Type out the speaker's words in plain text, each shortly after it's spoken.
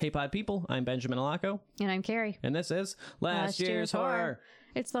Hey pod people, I'm Benjamin Alaco. And I'm Carrie. And this is Last Year's Horror.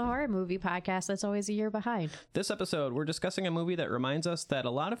 It's the horror movie podcast that's always a year behind. This episode, we're discussing a movie that reminds us that a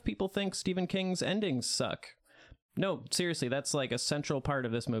lot of people think Stephen King's endings suck. No, seriously, that's like a central part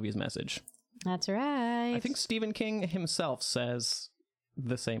of this movie's message. That's right. I think Stephen King himself says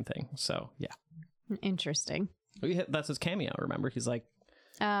the same thing, so yeah. Interesting. That's his cameo, remember? He's like,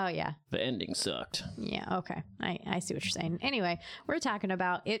 oh, yeah. the ending sucked. Yeah, okay. I see what you're saying. Anyway, we're talking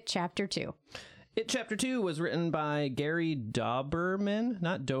about It Chapter 2. It Chapter 2 was written by Gary Dauberman,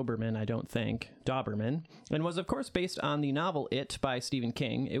 not Doberman, I don't think, Dauberman, and was, of course, based on the novel It by Stephen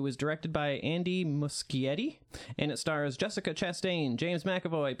King. It was directed by Andy Muschietti, and it stars Jessica Chastain, James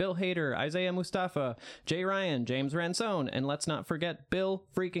McAvoy, Bill Hader, Isaiah Mustafa, Jay Ryan, James Ransone, and let's not forget Bill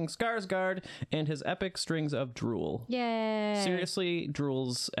freaking Skarsgård and his epic strings of drool. Yay. Seriously,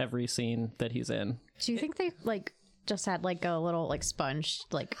 drools every scene that he's in. Do you think they, just had a little sponge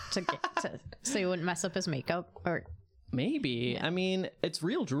to get to so he wouldn't mess up his makeup? Or maybe. Yeah. I mean, it's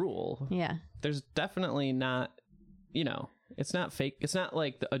real drool. Yeah. There's definitely not, it's not fake. It's not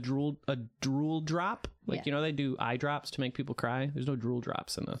like a drool drop. They do eye drops to make people cry. There's no drool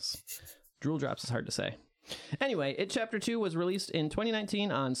drops in this. Drool drops is hard to say. Anyway, It Chapter 2 was released in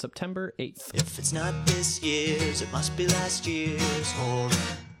 2019 on September 8th. If it's not this year's, it must be last year's horror.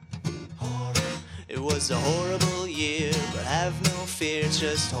 It was a horrible year, but have no fear, it's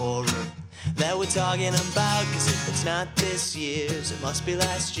just horror that we're talking about. Cause if it's not this year's, it must be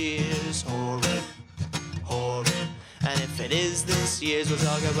last year's horror. And if it is this year's, we'll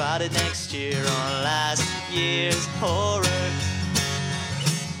talk about it next year on Last Year's Horror.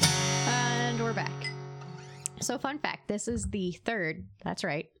 And we're back. So fun fact, this is the third, that's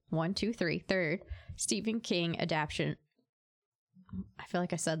right, 1, 2, 3, third Stephen King adaptation. I feel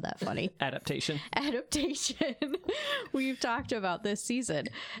like I said that funny. Adaptation we've talked about this season.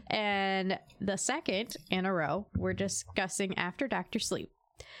 And the second in a row, we're discussing After Dr. Sleep.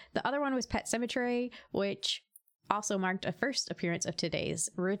 The other one was Pet Sematary, which also marked a first appearance of today's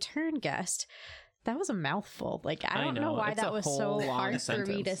return guest. That was a mouthful. I don't know why that was so hard for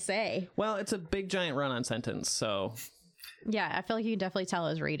me to say. Well, it's a big giant run-on sentence, so... Yeah, I feel like you can definitely tell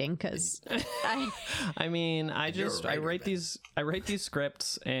his reading because I write these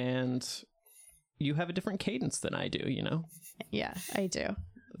scripts and you have a different cadence than I do, Yeah, I do.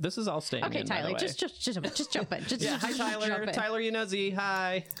 This is all staying. Okay, in, Tyler, by the way. just jump in. Hi, Tyler. Tyler Unuzzi.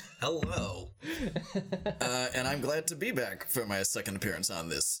 Hi. Hello. And I'm glad to be back for my second appearance on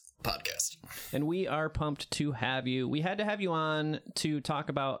this podcast. And we are pumped to have you. We had to have you on to talk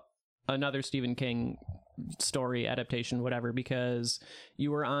about another Stephen King story adaptation, whatever, because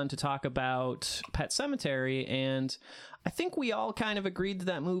you were on to talk about Pet Sematary, and I think we all kind of agreed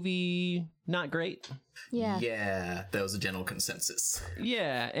that movie not great. Yeah, that was a general consensus.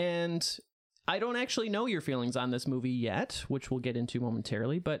 Yeah, and I don't actually know your feelings on this movie yet, which we'll get into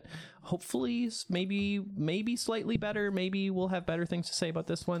momentarily, but hopefully maybe slightly better. Maybe we'll have better things to say about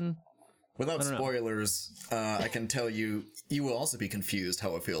this one. Without spoilers, I can tell you will also be confused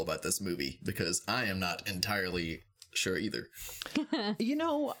how I feel about this movie, because I am not entirely sure either.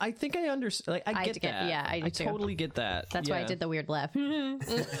 I think I understand. I get that. Yeah, I do. Totally get that. That's why I did the weird laugh.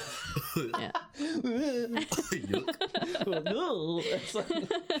 Yeah.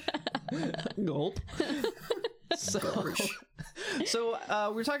 Gulp. So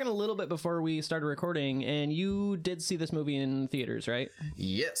we were talking a little bit before we started recording, and you did see this movie in theaters, right?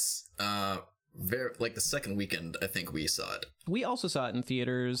 Yes. The second weekend, I think we saw it. We also saw it in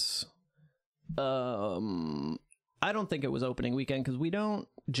theaters. I don't think it was opening weekend because we don't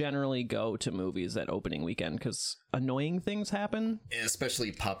generally go to movies at opening weekend because annoying things happen.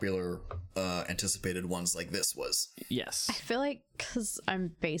 Especially popular, anticipated ones like this was. Yes. I feel like because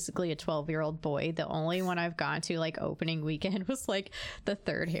I'm basically a 12-year-old boy, the only one I've gone to opening weekend was the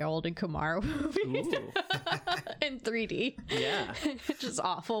third Harold and Kumar movie in 3D. Yeah. Which is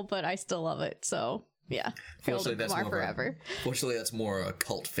awful, but I still love it. So yeah, Harold and Kumar forever. Fortunately, that's more a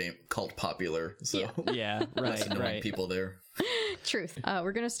cult popular. So yeah, right. People there. Truth.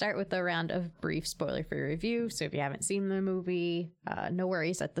 We're gonna start with a round of brief spoiler-free review. So if you haven't seen the movie, no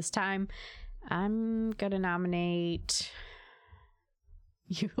worries at this time. I'm gonna nominate.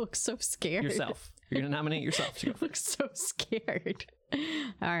 You look so scared. Yourself. You're gonna nominate yourself. You look so scared.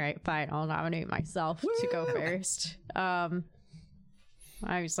 All right, fine. I'll nominate myself to go first.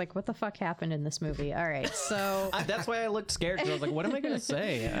 I was like, what the fuck happened in this movie? All right, so... That's why I looked scared, because I was like, what am I going to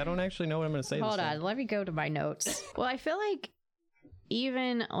say? I don't actually know what I'm going to say. Hold on, let me go to my notes. Well, I feel like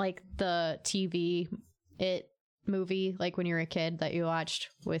even, the TV It movie, when you were a kid that you watched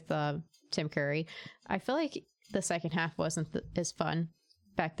with Tim Curry, I feel like the second half wasn't as fun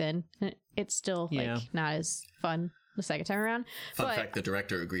back then. It's still Yeah. like not as fun the second time around. Fun But fact: the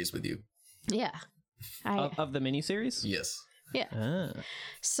director agrees with you. yeah, Of the miniseries? Yes. yeah. Ah.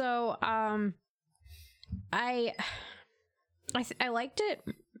 So I liked it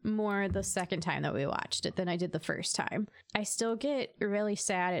more the second time that we watched it than I did the first time. I still get really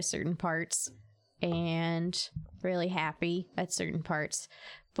sad at certain parts and really happy at certain parts,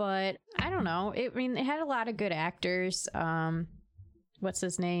 but I don't know. It had a lot of good actors. What's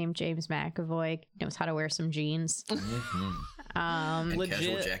his name? James McAvoy knows how to wear some jeans. And Legit.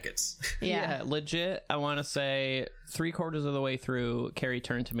 casual jackets. Yeah. Legit. I want to say 3/4 of the way through, Carrie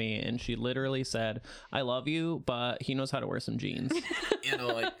turned to me and she literally said, "I love you, but he knows how to wear some jeans." You know,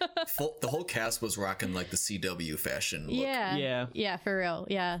 like the whole cast was rocking like the CW fashion look. Yeah, for real.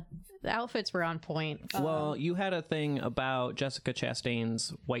 Yeah, the outfits were on point. Well, you had a thing about Jessica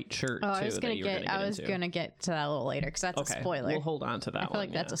Chastain's white shirt too. I was gonna get into. gonna get to that a little later because that's Okay, a spoiler. we'll hold on to that I feel one.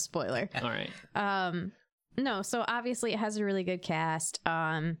 like that's a spoiler. All right. No, so obviously it has a really good cast.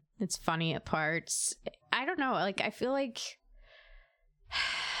 It's funny at parts. I don't know, like I feel like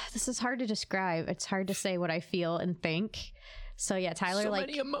this is hard to describe. It's hard to say what I feel and think. So yeah, Tyler So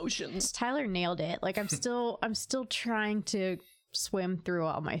many emotions. Tyler nailed it. Like I'm still trying to swim through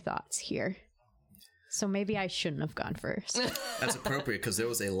all my thoughts here. So maybe I shouldn't have gone first. That's appropriate because there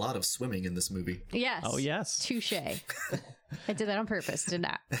was a lot of swimming in this movie. Yes. Oh, yes. Touche. I did that on purpose, did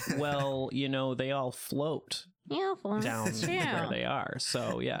not. Well, they all float Yeah, well, down yeah. where they are.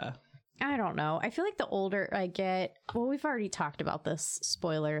 So yeah. I don't know. I feel like the older I get, well, we've already talked about this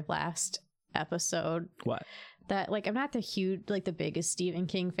spoiler last episode. What? That like I'm not the biggest Stephen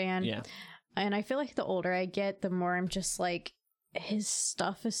King fan. Yeah. And I feel like the older I get, the more I'm just like his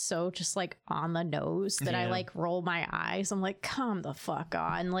stuff is so just like on the nose that I Yeah. like roll my eyes. I'm like, come the fuck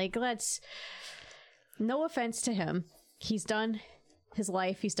on. Like, no offense to him. He's done his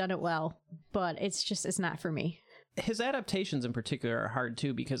life, he's done it well, but it's not for me. His adaptations in particular are hard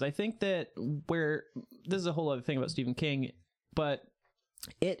too, because I think that this is a whole other thing about Stephen King, but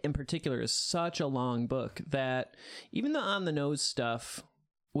it in particular is such a long book that even the on the nose stuff,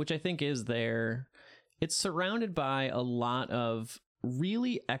 which I think is there, it's surrounded by a lot of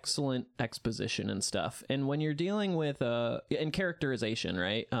really excellent exposition and stuff. And when you're dealing with and characterization,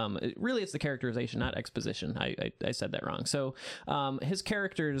 right? It's the characterization, not exposition. I said that wrong. So his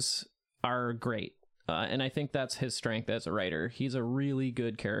characters are great. And I think that's his strength as a writer. He's a really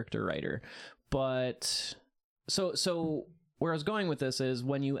good character writer. But so where I was going with this is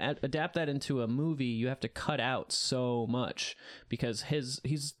when you adapt that into a movie, you have to cut out so much because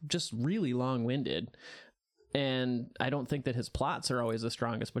he's just really long-winded. And I don't think that his plots are always the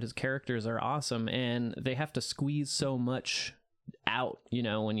strongest, but his characters are awesome. And they have to squeeze so much out,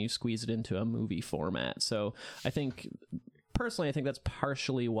 when you squeeze it into a movie format. So personally, I think that's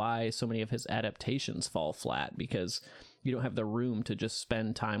partially why so many of his adaptations fall flat, because you don't have the room to just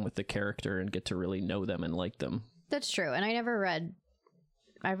spend time with the character and get to really know them and like them. That's true. And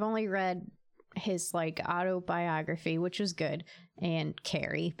I've only read his like autobiography, which was good, and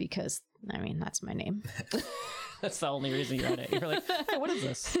Carrie, because that's my name. That's the only reason you read it. You're like, hey, what is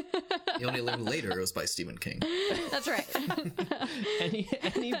this? You only learned later it was by Stephen King. That's right.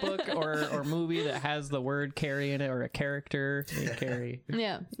 Any book or movie that has the word Carrie in it or a character named Carrie.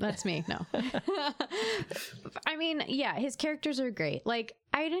 Yeah, that's me. No. Yeah, his characters are great. Like,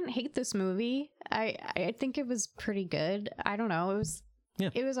 I didn't hate this movie. I think it was pretty good. I don't know.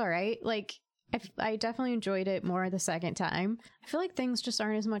 It was all right. Like, I definitely enjoyed it more the second time. I feel like things just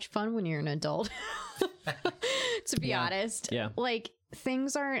aren't as much fun when you're an adult, to be honest. Yeah. Like,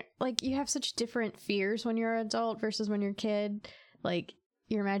 things aren't, like, you have such different fears when you're an adult versus when you're a kid. Like,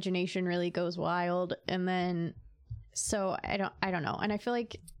 your imagination really goes wild. And then, so I don't know. And I feel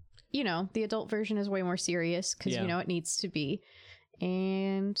like, the adult version is way more serious because, it needs to be.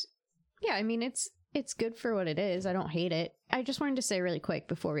 And yeah, it's good for what it is. I don't hate it. I just wanted to say really quick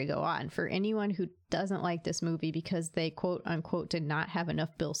before we go on, for anyone who doesn't like this movie because they quote unquote did not have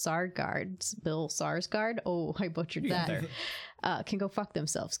enough Bill Skarsgård. Oh, I butchered that. Can go fuck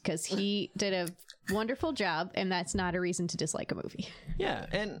themselves because he did a wonderful job, and that's not a reason to dislike a movie. Yeah,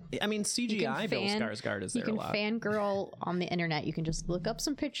 and CGI Bill Skarsgård is there a lot. You can fangirl on the internet. You can just look up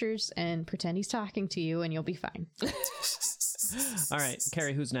some pictures and pretend he's talking to you, and you'll be fine. All right,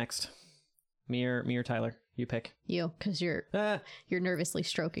 Carrie, who's next? Me or Tyler? You pick. You, because you're nervously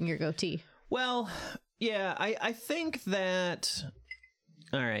stroking your goatee. Well, yeah, I think that...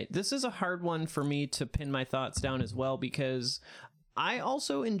 All right, this is a hard one for me to pin my thoughts down as well, because I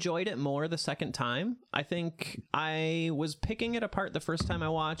also enjoyed it more the second time. I think I was picking it apart the first time I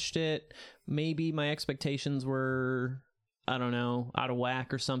watched it. Maybe my expectations were I don't know, out of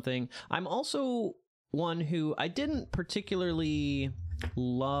whack or something. I'm also one who I didn't particularly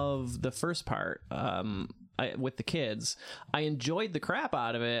love the first part with the kids. I enjoyed the crap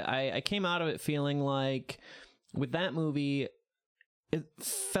out of it. I came out of it feeling like with that movie, it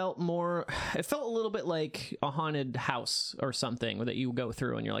felt a little bit like a haunted house or something that you go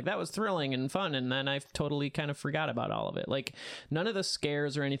through and you're like, that was thrilling and fun. And then I totally kind of forgot about all of it. Like none of the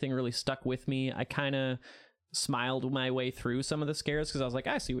scares or anything really stuck with me. I kind of smiled my way through some of the scares because I was like,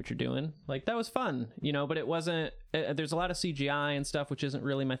 I see what you're doing. Like that was fun, but it wasn't, there's a lot of CGI and stuff, which isn't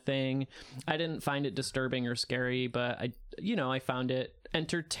really my thing. I didn't find it disturbing or scary, but I found it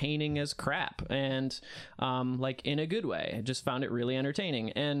entertaining as crap, and like in a good way. I just found it really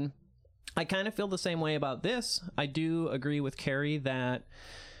entertaining, and I kind of feel the same way about this. I do agree with Carrie that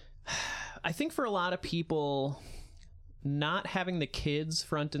I think for a lot of people, not having the kids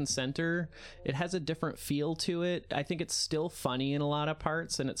front and center, it has a different feel to it. I think it's still funny in a lot of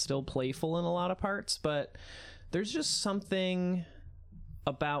parts and it's still playful in a lot of parts, but there's just something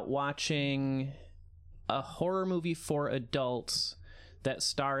about watching a horror movie for adults that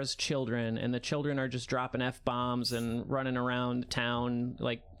stars children, and the children are just dropping F-bombs and running around town,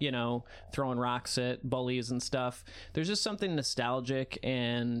 like, throwing rocks at bullies and stuff. There's just something nostalgic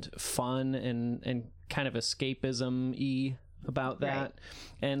and fun and kind of escapism-y about that. Right.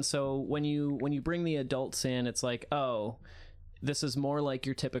 And so when you bring the adults in, it's like, oh, this is more like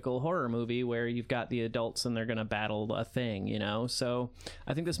your typical horror movie where you've got the adults and they're going to battle a thing, So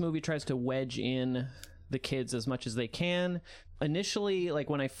I think this movie tries to wedge in the kids as much as they can. Initially, like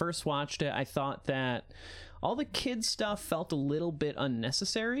when I first watched it, I thought that all the kids stuff felt a little bit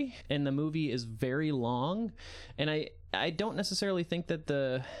unnecessary, and the movie is very long, and I don't necessarily think that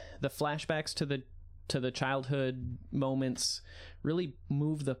the flashbacks to the childhood moments really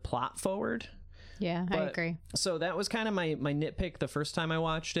move the plot forward. Yeah, I agree. So that was kind of my nitpick the first time I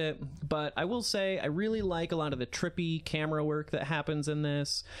watched it. But I will say I really like a lot of the trippy camera work that happens in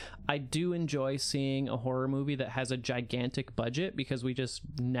this. I do enjoy seeing a horror movie that has a gigantic budget because we just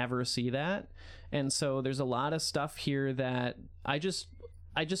never see that. And so there's a lot of stuff here that I just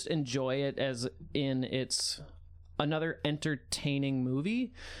enjoy it as in it's another entertaining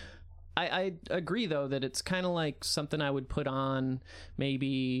movie. I agree, though, that it's kind of like something I would put on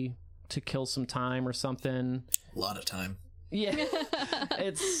maybe to kill some time or something. A lot of time. Yeah.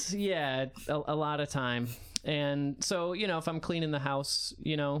 It's a lot of time. And so, if I'm cleaning the house,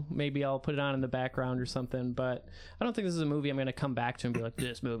 maybe I'll put it on in the background or something, but I don't think this is a movie I'm going to come back to and be like,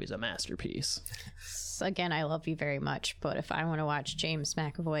 this movie's a masterpiece. Again, I love you very much, but if I want to watch James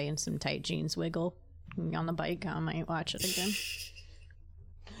McAvoy in some tight jeans wiggle on the bike, I might watch it again.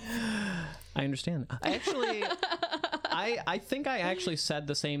 I understand. I think I actually said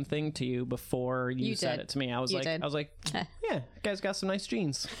the same thing to you before you said it to me. I was like, yeah, guy's got some nice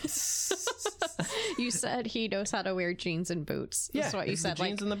jeans. You said he knows how to wear jeans and boots. Yeah, that's what you said. The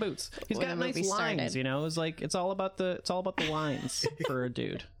jeans and the boots. He's got nice lines. It's like it's all about the lines for a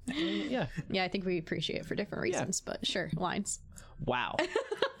dude. Yeah. Yeah, I think we appreciate it for different reasons, but sure, lines. Wow.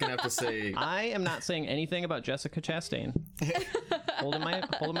 Gonna have to say, I am not saying anything about Jessica Chastain. holding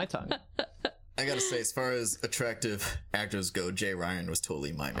my tongue. I gotta say, as far as attractive actors go, Jay Ryan was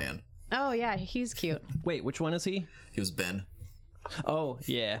totally my man. Oh yeah, he's cute. Wait, which one is he? He was Ben. Oh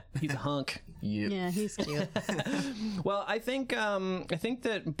yeah, he's a hunk. Yep. Yeah, he's cute. Well, I think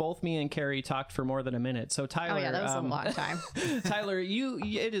that both me and Carrie talked for more than a minute. So Tyler, oh yeah, that was a long time. Tyler,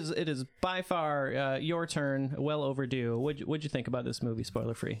 it is by far your turn. Well overdue. What'd you think about this movie?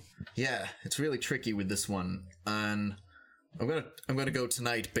 Spoiler free. Yeah, it's really tricky with this one, and I'm gonna go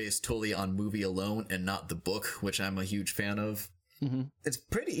tonight based totally on movie alone and not the book, which I'm a huge fan of. Mm-hmm. It's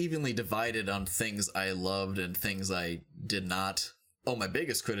pretty evenly divided on things I loved and things I did not. Oh, my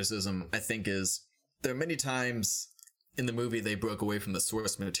biggest criticism, I think, is there are many times in the movie they broke away from the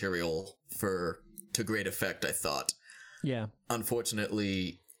source material to great effect, I thought. Yeah.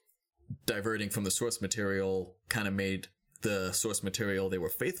 Unfortunately, diverting from the source material kind of made the source material they were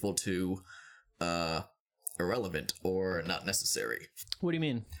faithful to irrelevant or not necessary. What do you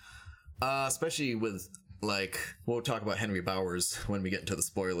mean? Especially with, like, we'll talk about Henry Bowers when we get into the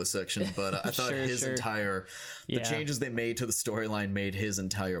spoiler section, but I thought the changes they made to the storyline made his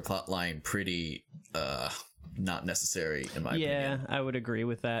entire plot line pretty not necessary, in my opinion. Yeah, I would agree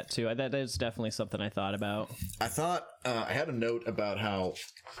with that too. That is definitely something I thought about. I thought I had a note about how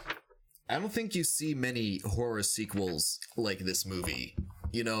I don't think you see many horror sequels like this movie.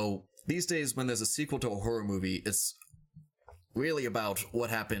 These days when there's a sequel to a horror movie, it's really about what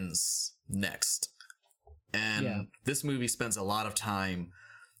happens next. And this movie spends a lot of time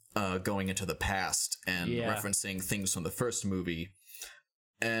going into the past and referencing things from the first movie.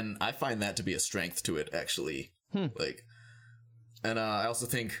 And I find that to be a strength to it, actually. Like, and I also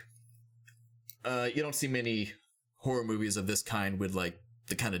think you don't see many horror movies of this kind with like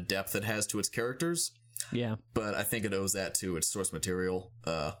the kind of depth it has to its characters. Yeah. But I think it owes that to its source material,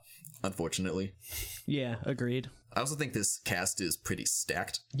 unfortunately. Yeah, agreed. I also think this cast is pretty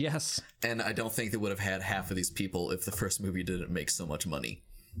stacked. Yes. And I don't think they would have had half of these people if the first movie didn't make so much money.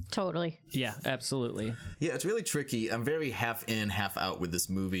 Totally. Yeah, absolutely. Yeah, it's really tricky. I'm very half in, half out with this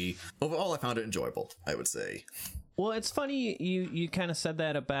movie. Overall, I found it enjoyable, I would say. Well, it's funny you kind of said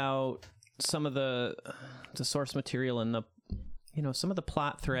that about some of the source material and the, you know, some of the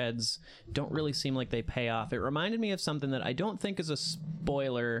plot threads don't really seem like they pay off. It reminded me of something that I don't think is a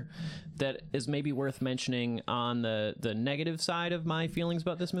spoiler that is maybe worth mentioning on the negative side of my feelings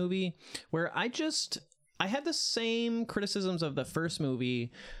about this movie, where I had the same criticisms of the first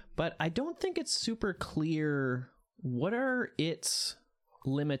movie, but I don't think it's super clear what are its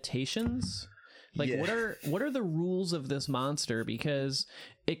limitations. Like, what are the rules of this monster? Because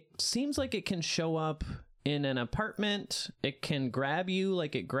it seems like it can show up in an apartment. It can grab you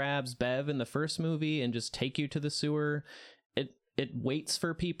like it grabs Bev in the first movie and just take you to the sewer. It waits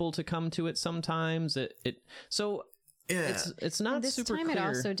for people to come to it sometimes. It's not this super time clear. It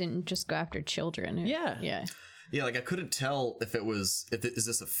also didn't just go after children. Yeah. Like I couldn't tell if is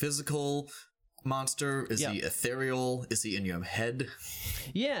this a physical monster? Is he ethereal? Is he in your head?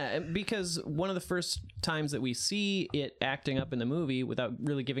 Yeah, because one of the first times that we see it acting up in the movie, without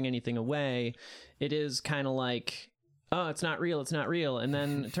really giving anything away, it is kind of like, oh, it's not real, and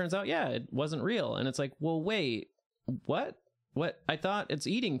then it turns out, yeah, it wasn't real, and it's like, well, wait, what? I thought it's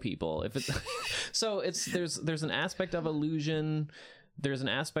eating people. If it's so, there's an aspect of illusion, there's an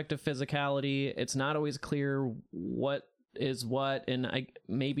aspect of physicality. It's not always clear what is what, and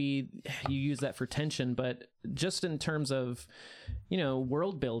maybe you use that for tension, but just in terms of, you know,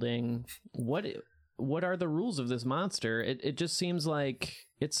 world building, what are the rules of this monster? It just seems like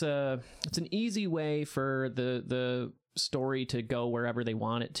it's an easy way for the story to go wherever they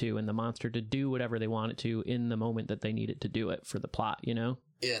want it to, and the monster to do whatever they want it to in the moment that they need it to do it for the plot, you know?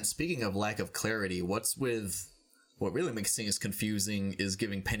 Yeah, and speaking of lack of clarity, what really makes things confusing is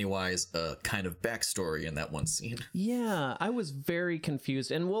giving Pennywise a kind of backstory in that one scene. Yeah, I was very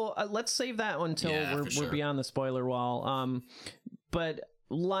confused, and let's save that until we're beyond the spoiler wall. But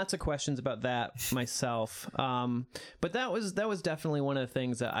lots of questions about that myself. But that was definitely one of the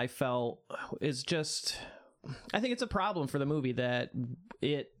things that I felt is just, I think it's a problem for the movie that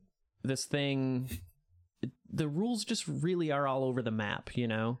the rules just really are all over the map, you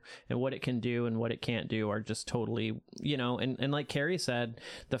know, and what it can do and what it can't do are just totally, you know, and like Carrie said,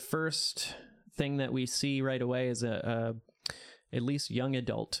 the first thing that we see right away is a at least young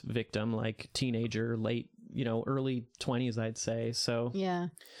adult victim, like teenager, late, you know, early 20s, I'd say. So yeah,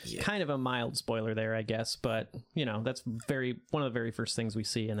 kind of a mild spoiler there, I guess, but you know, that's one of the very first things we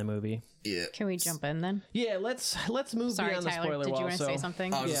see in the movie. Yeah. Can we jump in then? Yeah, let's move beyond the spoiler wall. Did you want to say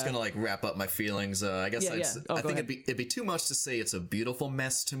something? I was just gonna like wrap up my feelings. I guess I think it'd be too much to say it's a beautiful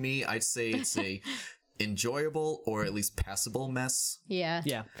mess to me. I'd say it's a enjoyable or at least passable mess.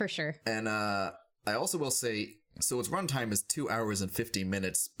 Yeah, for sure. And I also will say, so its runtime is 2 hours and 50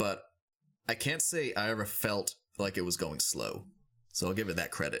 minutes, but I can't say I ever felt like it was going slow. So I'll give it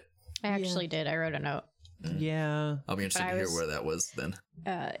that credit. I actually did. I wrote a note. Yeah. I'll be interested to hear where that was then.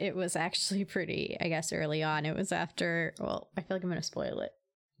 It was actually pretty, I guess, early on. It was after, well, I feel like I'm going to spoil it.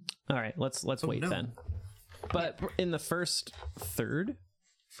 All right, let's wait then. But in the first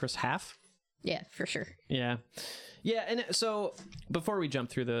half? Yeah, for sure. Yeah. Yeah, and so before we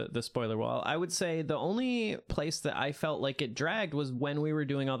jump through the spoiler wall, I would say the only place that I felt like it dragged was when we were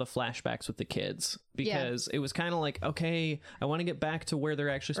doing all the flashbacks with the kids, because it was kind of like, okay, I want to get back to where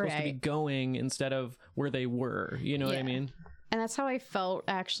they're actually supposed to be going instead of where they were. You know what I mean? And that's how I felt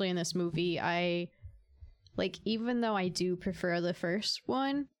actually in this movie. I like, even though I do prefer the first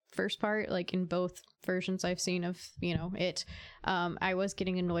part, like in both versions I've seen of, you know, it, I was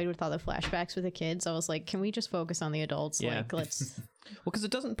getting annoyed with all the flashbacks with the kids. I was like, can we just focus on the adults? Yeah. Like, let's well, because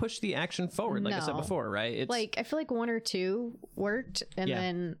it doesn't push the action forward, like I said before, right? It's like, I feel like 1 or 2 worked, and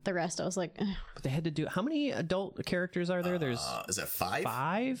then the rest I was like, ugh. But they had to do, how many adult characters are there? There's is that 5?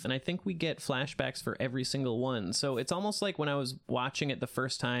 5, and I think we get flashbacks for every single one. So it's almost like when I was watching it the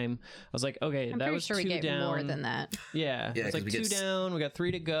first time, I was like, okay, that was 2 we get down. more than that. Yeah, it's like 2 down. We got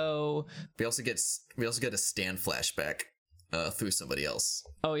 3 to go. We also get a Stan flashback through somebody else.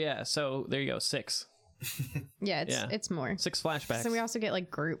 Oh yeah, so there you go, 6. Yeah, Yeah. it's more. 6 flashbacks. So we also get like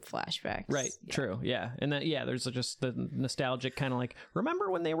group flashbacks. Right, Yeah. true, yeah. And that, yeah, there's just the nostalgic kind of like, remember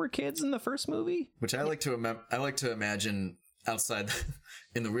when they were kids in the first movie? Which I like to imagine outside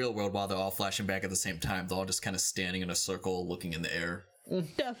in the real world while they're all flashing back at the same time. They're all just kind of standing in a circle looking in the air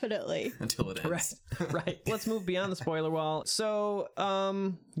Definitely. until it ends. Right. Let's move beyond the spoiler wall. So,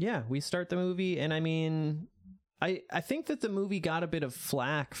 yeah, we start the movie, and I mean, I think that the movie got a bit of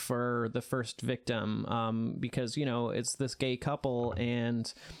flack for the first victim, because, you know, it's this gay couple,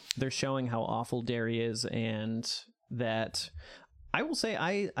 and they're showing how awful Derry is, and that I will say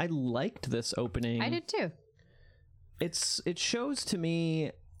I liked this opening. I did too. It shows to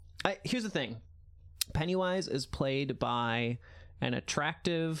me. Here's the thing: Pennywise is played by an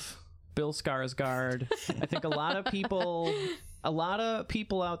attractive Bill Skarsgård. I think a lot of people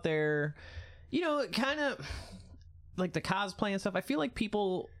out there, you know, kind of like the cosplay and stuff. I feel like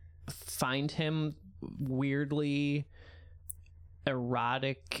people find him weirdly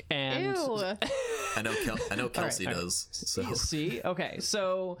erotic and. Ew. I know Kelsey all right. does. So See, okay,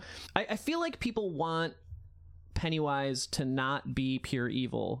 so I feel like people want Pennywise to not be pure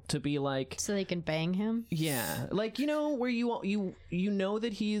evil, to be like, So they can bang him. yeah, like, you know, where you know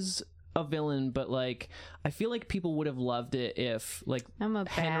that he's a villain, but like I feel like people would have loved it if like I'm a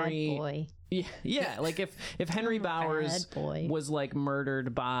Henry, bad boy. yeah, like if Henry I'm a Bowers bad boy. was like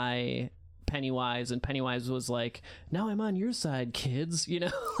murdered by Pennywise, and Pennywise was like, now I'm on your side, kids, you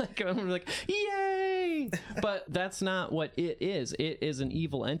know, like I'm like, yay. But that's not what it is. It is an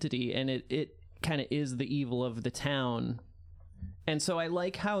evil entity, and it kind of is the evil of the town. And so I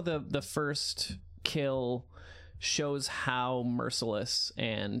like how the first kill shows how merciless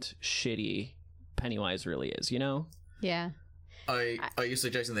and shitty Pennywise really is, you know? Yeah. are you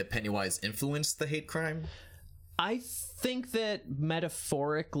suggesting that Pennywise influenced the hate crime? I think that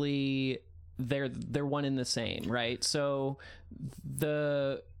metaphorically they're one and the same, right? So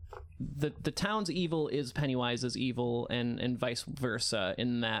the town's evil is Pennywise's evil, and vice versa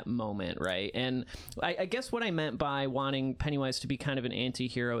in that moment, right? And I guess what I meant by wanting Pennywise to be kind of an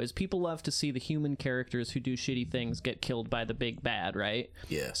anti-hero is people love to see the human characters who do shitty things get killed by the big bad, right?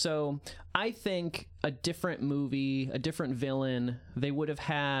 Yeah. So I think a different movie, a different villain, they would have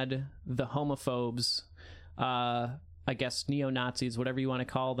had the homophobes, I guess neo-Nazis, whatever you want to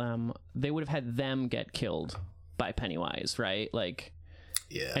call them, they would have had them get killed by Pennywise, right? Like,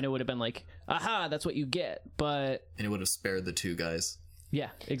 Yeah. and it would have been like, aha, that's what you get. But And it would have spared the two guys. yeah,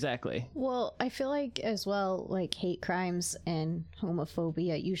 exactly. Well, I feel like as well, like hate crimes and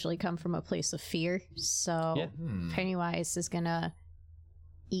homophobia usually come from a place of fear. So Yeah. Pennywise is gonna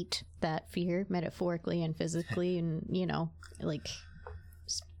eat that fear metaphorically and physically, and you know, like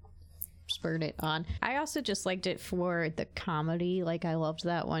spurt it on. I also just liked it for the comedy. Like I loved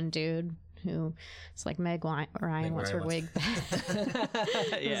that one dude who it's like Meg Ryan wants her Ryan wig back.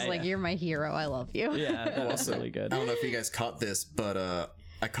 It's like, you're my hero, I love you. Yeah, that was Also, really good. I don't know if you guys caught this, but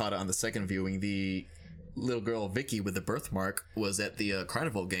I caught it on the second viewing. The little girl Vicky with the birthmark was at the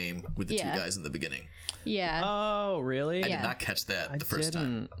Carnival game with the two Yeah. guys in the beginning. Yeah. Oh, really? I Yeah. did not catch that I the first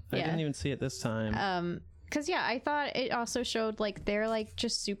time. I Yeah. didn't even see it this time. Because yeah, I thought it also showed like they're like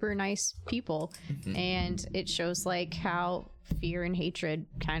just super nice people, and it shows like how fear and hatred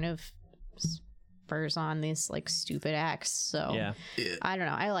kind of spurs on these like stupid acts. So Yeah. Yeah. I don't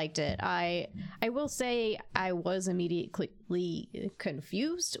know, I liked it. I will say I was immediately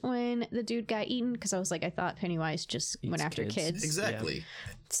confused when the dude got eaten, because I was like, I thought Pennywise just went Eats after kids. kids. Exactly.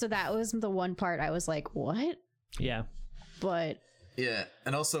 So that was the one part I was like, what? Yeah. But Yeah,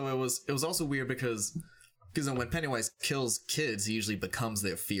 and also it was also weird because when Pennywise kills kids, he usually becomes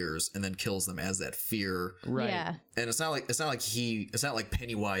their fears and then kills them as that fear. Right. yeah, And it's not like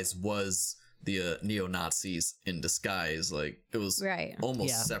Pennywise was the neo-Nazis in disguise. Like it was right. almost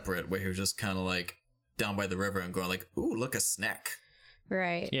Yeah. separate, where he was just kind of like down by the river and going like, "Ooh, look, a snack."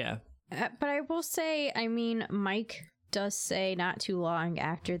 Right. Yeah. But I will say, I mean, Mike does say not too long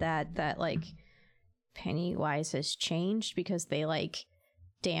after that like Pennywise has changed because they like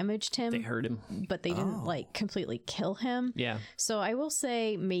damaged him, They hurt him. but they didn't like completely kill him. Yeah. So I will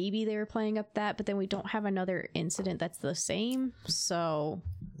say maybe they were playing up that, but then we don't have another incident that's the same. So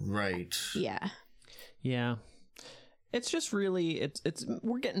Right. yeah. Yeah. It's just really it's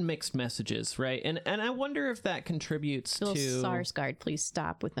we're getting mixed messages, right? And I wonder if that contributes Bill to Skarsgård, please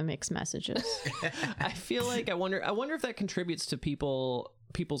stop with the mixed messages. I feel like I wonder if that contributes to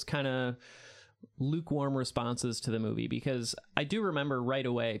people's kind of lukewarm responses to the movie, because I do remember right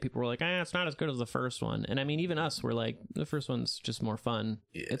away people were like, it's not as good as the first one. And I mean, even us were like, the first one's just more fun.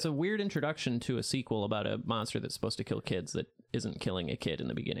 Yeah. It's a weird introduction to a sequel about a monster that's supposed to kill kids that isn't killing a kid in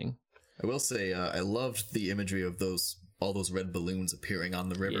the beginning. I will say, I loved the imagery of all those red balloons appearing on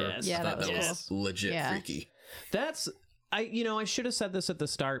the river. Yes. Yeah, I thought that that was was legit Yeah. freaky. That's I should have said this at the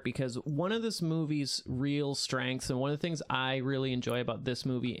start, because one of this movie's real strengths, and one of the things I really enjoy about this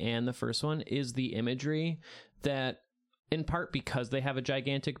movie and the first one, is the imagery. That, in part because they have a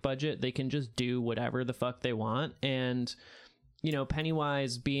gigantic budget, they can just do whatever the fuck they want. And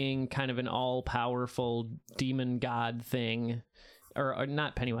Pennywise being kind of an all-powerful demon god thing, or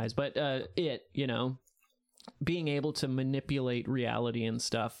not Pennywise, but being able to manipulate reality and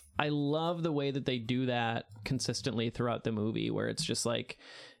stuff. I love the way that they do that consistently throughout the movie, where it's just like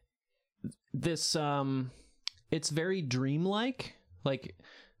this, it's very dreamlike, like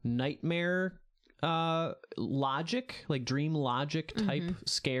nightmare logic, like dream logic type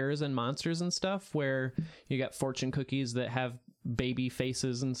scares and monsters and stuff, where you got fortune cookies that have baby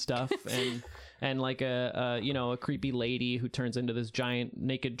faces and stuff, and like a creepy lady who turns into this giant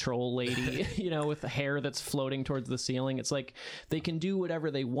naked troll lady, with hair that's floating towards the ceiling. It's like they can do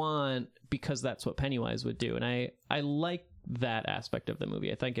whatever they want because that's what Pennywise would do, and I like that aspect of the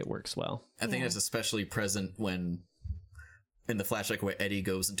movie. I think it works well. I think it's especially present when in the flashback where Eddie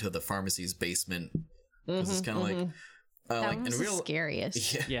goes into the pharmacy's basement, because it's kind of like That like was in the real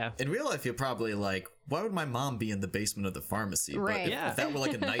scariest. Yeah. In real life, you're probably like, why would my mom be in the basement of the pharmacy? Right. But if that were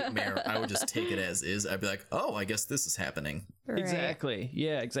like a nightmare, I would just take it as is. I'd be like, oh, I guess this is happening. Right. Exactly.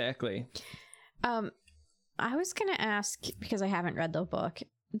 Yeah, exactly. I was gonna ask, because I haven't read the book,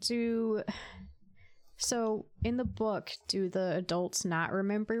 so in the book, do the adults not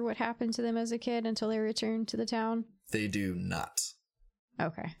remember what happened to them as a kid until they return to the town? They do not.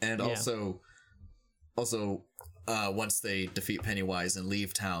 Okay. And Yeah. also, once they defeat Pennywise and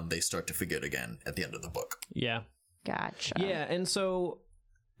leave town, they start to forget again at the end of the book. Yeah. Gotcha. Yeah, and so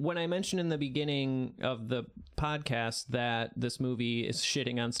when I mentioned in the beginning of the podcast that this movie is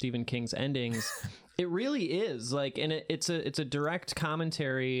shitting on Stephen King's endings, it really is, like, and it's a direct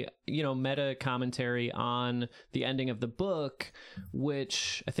commentary, meta commentary on the ending of the book,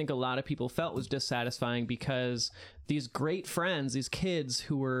 which I think a lot of people felt was dissatisfying, because these great friends, these kids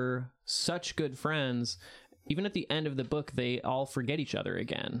who were such good friends, even at the end of the book, they all forget each other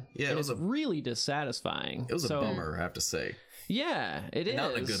again. Yeah, and it's really dissatisfying. It was a bummer, I have to say. Yeah, it is.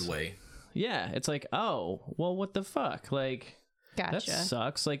 Not in a good way. Yeah, it's like, oh, well, what the fuck? Like, Gotcha. that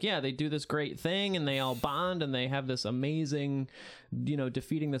sucks. Like, yeah, they do this great thing and they all bond and they have this amazing,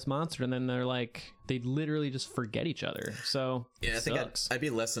 defeating this monster, and then they're like, they literally just forget each other. So, Yeah, I think sucks. I'd be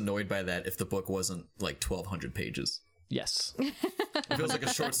less annoyed by that if the book wasn't like 1,200 pages. Yes. If it was like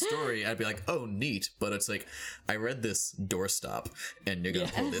a short story, I'd be like, oh, neat. But it's like, I read this doorstop and you're going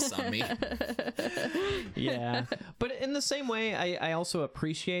to pull this on me. Yeah. But in the same way, I also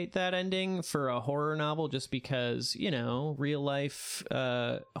appreciate that ending for a horror novel, just because, real life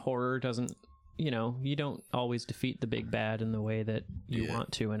horror doesn't, you don't always defeat the big bad in the way that you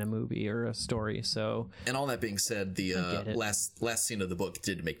want to in a movie or a story. So, And all that being said, the last scene of the book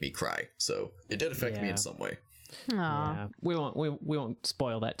did make me cry. So it did affect me in some way. Aw. yeah, we won't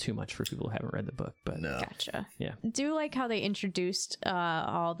spoil that too much for people who haven't read the book, but No. Gotcha. Yeah. Do like how they introduced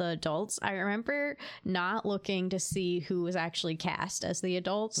all the adults. I remember not looking to see who was actually cast as the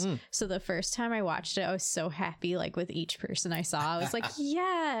adults. So the first time I watched it, I was so happy, like with each person I saw. I was like,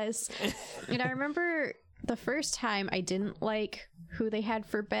 yes. And I remember the first time I didn't like who they had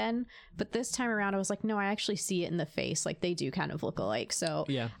for Ben, but this time around I was like, no, I actually see it in the face. Like they do kind of look alike. So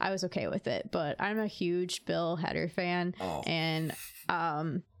Yeah. I was okay with it. But I'm a huge Bill Hader fan, and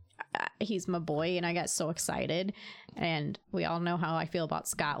he's my boy, and I got so excited. And we all know how I feel about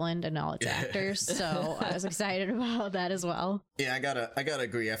Scotland and all its actors, so I was excited about that as well. Yeah, I gotta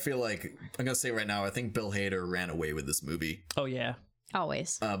agree. I feel like, I'm gonna say right now, I think Bill Hader ran away with this movie. Oh yeah.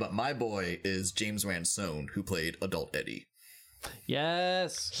 Always. But my boy is James Ransone, who played Adult Eddie.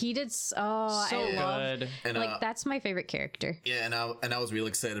 Yes. He did So I love, good. And like that's my favorite character. yeah, and I was really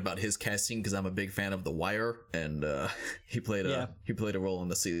excited about his casting because I'm a big fan of The Wire, and he played a role in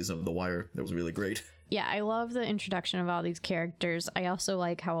the season of The Wire that was really great. Yeah, I love the introduction of all these characters. I also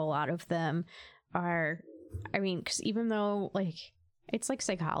like how a lot of them are, because even though like it's like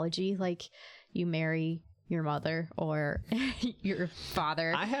psychology, like you marry your mother or your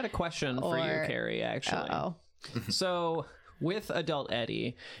father. I had a question for you, Carrie, actually. So with Adult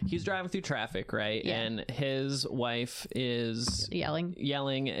Eddie, he's driving through traffic, right? Yeah. And his wife is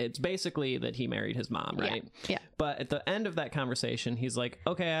yelling. It's basically that he married his mom, right? Yeah. But at the end of that conversation, he's like,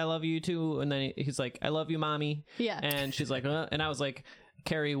 okay, I love you too. And then he's like, I love you, mommy. Yeah. And she's like, and I was like,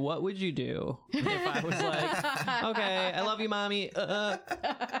 Carrie, what would you do if I was like, okay, I love you, mommy.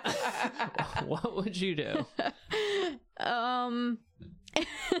 What would you do?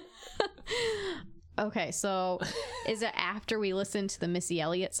 Okay, so is it after we listen to the Missy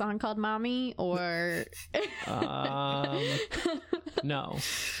Elliott song called Mommy, or No.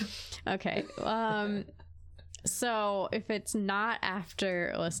 okay. So if it's not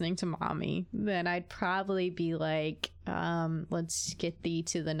after listening to Mommy, then I'd probably be like, let's get thee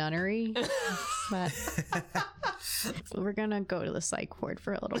to the nunnery. But we're gonna go to the psych ward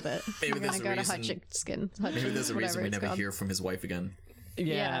for a little bit. Maybe we're there's gonna a go to reason- Hutchins. Maybe there's a reason we it's never called. hear from his wife again.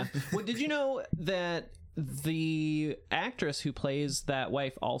 Yeah. Yeah. Well, did you know that the actress who plays that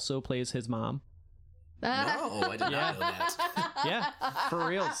wife also plays his mom? No, I did not know that. Yeah, for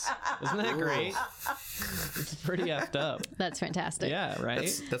reals. Isn't that great? It's pretty effed up. That's fantastic. Yeah,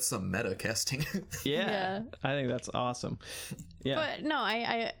 right? That's some meta casting. Yeah. Yeah. I think that's awesome. Yeah. But no,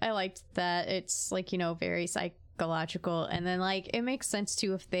 I liked that. It's like, very psychological, and then like it makes sense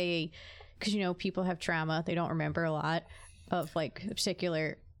too if they, because people have trauma, they don't remember a lot of like a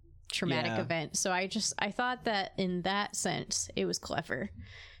particular traumatic Yeah. event. So I thought that in that sense it was clever.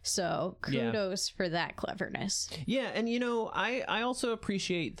 So kudos for that cleverness. Yeah, and I also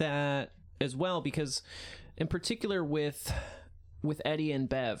appreciate that as well, because in particular with Eddie and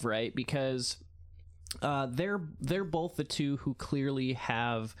Bev, right? Because they're both the two who clearly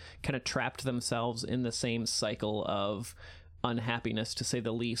have kind of trapped themselves in the same cycle of unhappiness, to say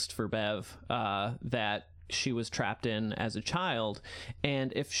the least, for Bev, that she was trapped in as a child.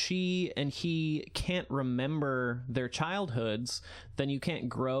 And if she and he can't remember their childhoods, then you can't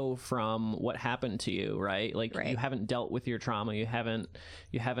grow from what happened to you, right? Like Right. you haven't dealt with your trauma, you haven't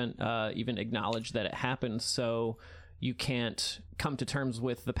even acknowledged that it happened, so you can't come to terms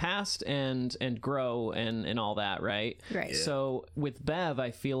with the past and grow and all that, right? Right. Yeah. So with Bev,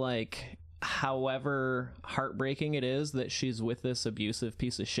 I feel like however heartbreaking it is that she's with this abusive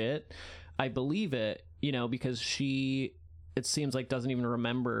piece of shit, I believe it, because she, it seems like, doesn't even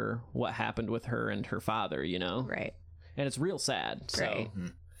remember what happened with her and her father, Right. and it's real sad. So Right.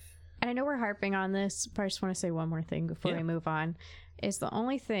 And I know we're harping on this, but I just want to say one more thing before Yeah. we move on. Is the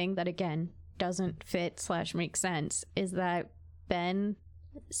only thing that, again, doesn't fit / make sense is that Ben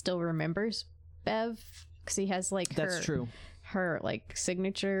still remembers Bev, because he has like that's true. her like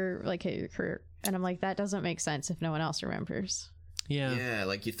signature, like her, and I'm like, that doesn't make sense if no one else remembers. Yeah. Yeah,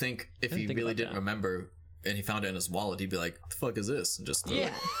 like you think if Didn't he think really about didn't that. remember and he found it in his wallet, he'd be like, "What the fuck is this?" And just throw Yeah.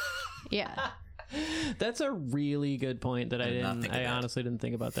 it. Yeah. That's a really good point that I did not think of I that. honestly didn't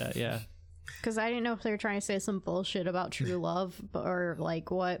think about that. Yeah. Because I didn't know if they were trying to say some bullshit about true love or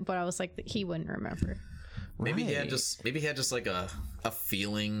like what, but I was like, he wouldn't remember. Maybe he had Right. just like a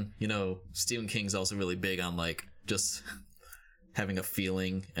feeling. Stephen King's also really big on like just having a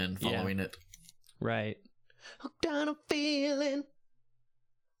feeling and following it. Right. Hooked on a feeling,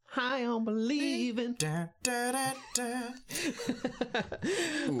 high on believing. Da, da, da, da.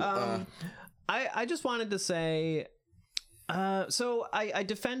 Ooh, I just wanted to say, so I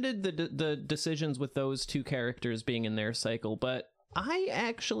defended the decisions with those two characters being in their cycle, but I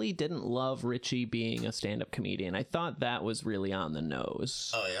actually didn't love Richie being a stand-up comedian. I thought that was really on the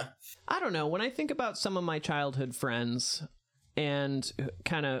nose. oh yeah. I don't know. When I think about some of my childhood friends and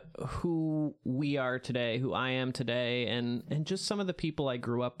kind of who we are today, who I am today, and just some of the people I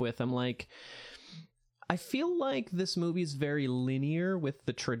grew up with, I'm like, I feel like this movie's very linear with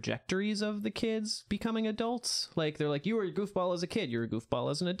the trajectories of the kids becoming adults. Like, they're like, you were a goofball as a kid, you're a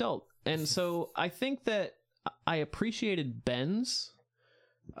goofball as an adult. And so I think that I appreciated Ben's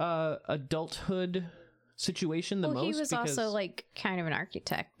adulthood situation the Well, most. he was because... also like kind of an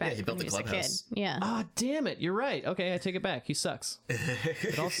architect back he built when the he was a kid. clubhouse. Yeah. Ah, damn it. You're right. Okay, I take it back. He sucks.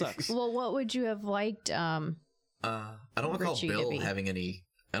 It all sucks. Well, what would you have liked? I don't recall Richie to Bill be. having any.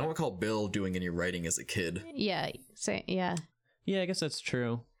 I don't recall Bill doing any writing as a kid. Yeah. Say yeah. Yeah, I guess that's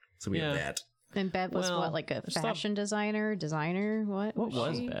true. So we Yeah. have that. And Bev was Well, what, like a I just thought- fashion designer? What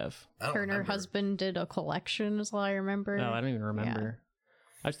Was she? Bev? I don't Her and her remember. husband did a collection, is all I remember. No, I don't even remember.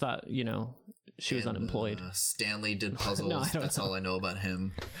 I just thought, she was And, unemployed. Stanley did puzzles. No, I don't That's know. all I know about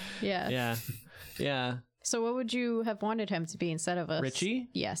him. Yeah. Yeah. Yeah. So what would you have wanted him to be instead of a Richie?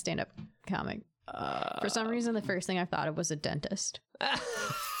 Yeah, stand-up comic. For some reason, the first thing I thought of was a dentist.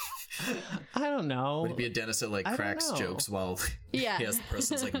 I don't know. Would it be a dentist that like I don't cracks know. jokes while Yeah. he has the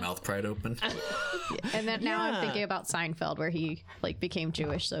person's like mouth pried open? And then now I'm Yeah. thinking about Seinfeld, where he like became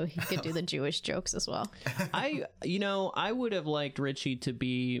Jewish, so he could do the Jewish jokes as well. I would have liked Richie to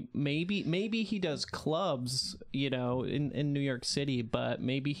be maybe he does clubs, in New York City, but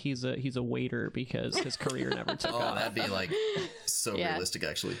maybe he's a waiter because his career never took Oh, off. that'd be like so Yeah. realistic,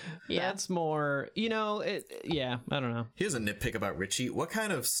 actually. Yeah. That's more, I don't know. Here's a nitpick about Richie. What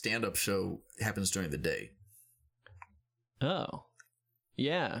kind of stand-up show happens during the day? Oh.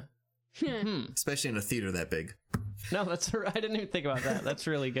 Yeah. especially in a theater that big. No, that's I didn't even think about that. That's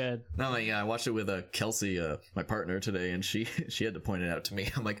really good. No, yeah, I watched it with Kelsey, my partner, today, and she had to point it out to me.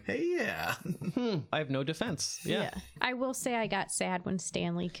 I'm like, hey, yeah. I have no defense. Yeah. I will say I got sad when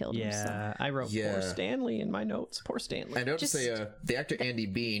Stanley killed himself. Yeah, I wrote poor Stanley in my notes. Poor Stanley. I noticed the actor Andy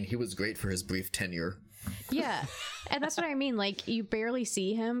Bean, he was great for his brief tenure. Yeah. And that's what I mean. Like, you barely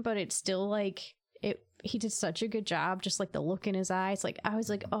see him, but it's still like he did such a good job. Just like the look in his eyes. Like, I was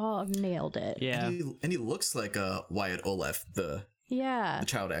like, oh, nailed it. Yeah. And he looks like Wyatt Olaf, the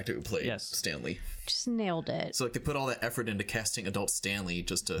child actor who played Stanley. Just nailed it. So like they put all that effort into casting adult Stanley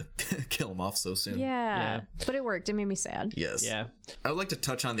just to kill him off so soon. Yeah. But it worked. It made me sad. Yes. Yeah. I would like to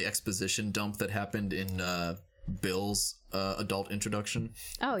touch on the exposition dump that happened in Bill's adult introduction.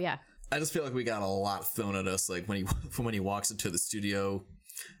 Oh, yeah. I just feel like we got a lot thrown at us, like when he walks into the studio,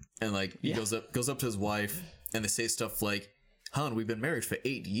 and like he goes up to his wife, and they say stuff like, "Hon, we've been married for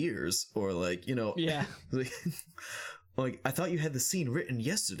 8 years," or like, like I thought you had the scene written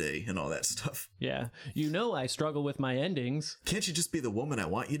yesterday, and all that stuff. Yeah. I struggle with my endings. Can't you just be the woman I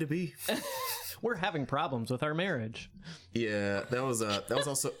want you to be? We're having problems with our marriage. Yeah, that was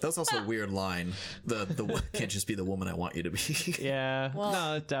also a weird line. The can't just be the woman I want you to be. Yeah. Well,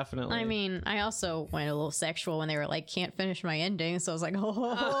 no, definitely. I mean, I also went a little sexual when they were like, can't finish my ending. So I was like, no.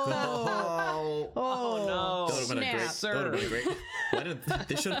 That would have been great. Sir. That would have been great.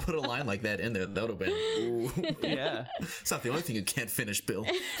 They should have put a line like that in there. That would have been. Ooh. Yeah. It's not the only thing you can't finish, Bill.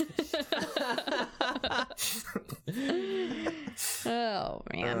 Oh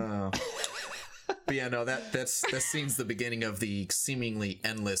man. But yeah, no, that scene's the beginning of the seemingly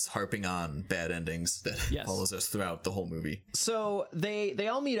endless harping on bad endings that follows us throughout the whole movie. So they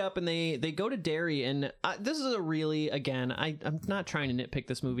all meet up and they go to Derry, and this is a really, again, I'm not trying to nitpick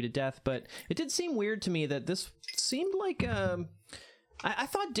this movie to death, but it did seem weird to me that this seemed like I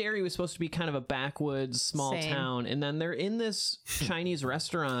thought Derry was supposed to be kind of a backwoods small town, and then they're in this Chinese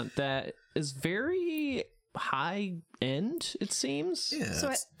restaurant that is very high end, it seems. Yeah, so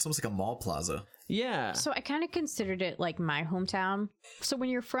it's almost like a mall plaza. Yeah. So I kind of considered it like my hometown. So when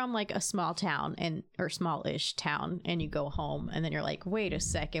you're from like a small town or small-ish town and you go home and then you're like, wait a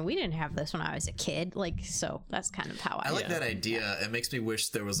second, we didn't have this when I was a kid. Like, so that's kind of how I like that idea. It makes me wish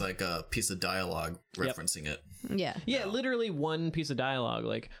there was like a piece of dialogue referencing it. Yeah. Yeah, literally one piece of dialogue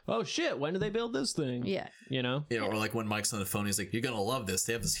like, oh shit, when did they build this thing? Yeah. Yeah, or like when Mike's on the phone, he's like, you're gonna love this.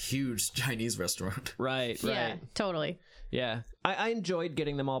 They have this huge Chinese restaurant. Right. Yeah, totally. Yeah, I enjoyed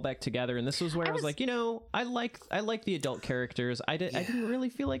getting them all back together, and this was where I was like, I like the adult characters. I didn't really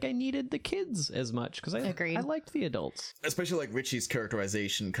feel like I needed the kids as much because I liked the adults, especially like Richie's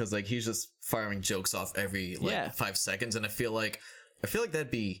characterization, because like he's just firing jokes off every 5 seconds, and I feel like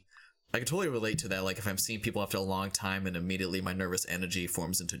that'd be. I can totally relate to that. Like if I'm seeing people after a long time, and immediately my nervous energy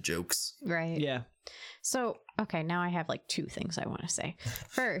forms into jokes. Right. Yeah. So okay, now I have like 2 things I want to say.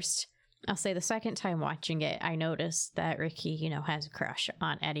 First, I'll say the second time watching it, I noticed that Ricky, has a crush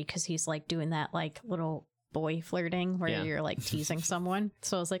on Eddie because he's like doing that like little boy flirting where you're like teasing someone.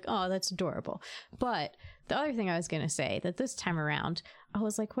 So I was like, oh, that's adorable. But the other thing I was going to say that this time around, I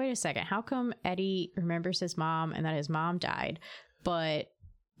was like, wait a second, how come Eddie remembers his mom and that his mom died, but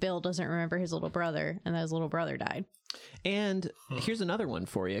Bill doesn't remember his little brother and that his little brother died? And here's another one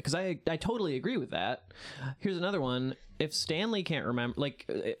for you, because I totally agree with that. Here's another one. If Stanley can't remember, like,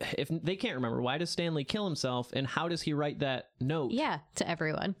 if they can't remember, why does Stanley kill himself, and how does he write that note? Yeah, to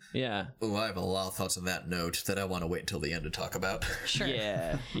everyone. Yeah. Oh, I have a lot of thoughts on that note that I want to wait until the end to talk about. Sure.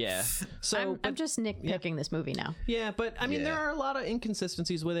 Yeah. So I'm just nitpicking this movie now. Yeah, but I mean, there are a lot of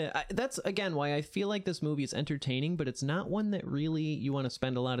inconsistencies with it. That's, again, why I feel like this movie is entertaining, but it's not one that really you want to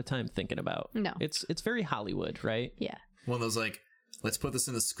spend a lot of time thinking about. No. It's very Hollywood, right? Yeah. One of those, like, let's put this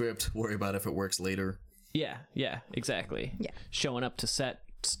in the script, worry about if it works later. Yeah, exactly. Yeah. Showing up to set,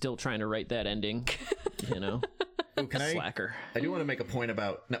 still trying to write that ending, Ooh, Slacker. I do want to make a point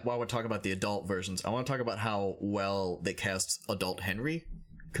about, while we're talking about the adult versions, I want to talk about how well they cast adult Henry,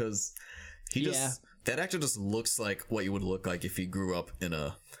 because that actor just looks like what you would look like if he grew up in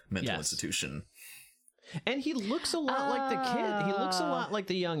a mental institution. And he looks a lot like the kid. He looks a lot like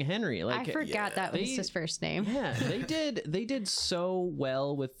the young Henry. Like I forgot that was his first name. Yeah, they did so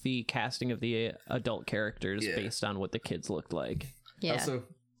well with the casting of the adult characters based on what the kids looked like. Yeah. Also,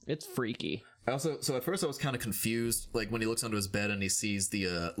 it's freaky. So at first I was kind of confused, like when he looks under his bed and he sees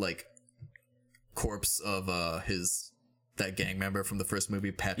the like corpse of that gang member from the first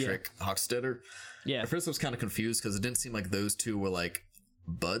movie, Patrick Hockstetter. Yeah. At first I was kind of confused because it didn't seem like those two were like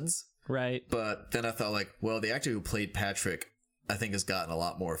buds. Right. But then I thought, like, well, the actor who played Patrick, I think, has gotten a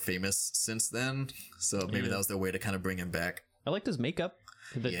lot more famous since then. So maybe that was their way to kind of bring him back. I liked his makeup.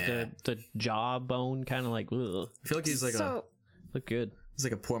 The jawbone kind of like, ugh. I feel like he's like Look good. he's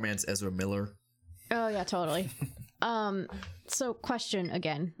like a poor man's Ezra Miller. Oh yeah, totally. So question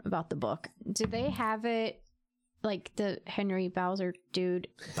again about the book. Do they have it like the Henry Bowser dude?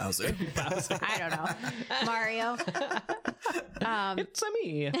 Bowser. I don't know. Mario. It's a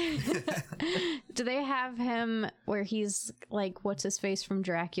me. Do they have him where he's like, what's his face from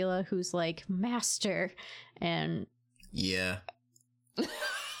Dracula, who's like master and Yeah.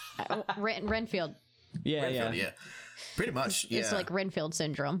 Renfield? Yeah, Renfield, yeah. Pretty much. Yeah. It's like Renfield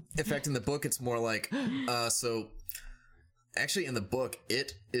syndrome. In fact, in the book, it's more like so. Actually, in the book,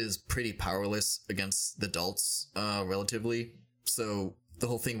 it is pretty powerless against the adults, relatively. So the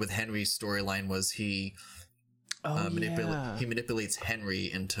whole thing with Henry's storyline was he manipulates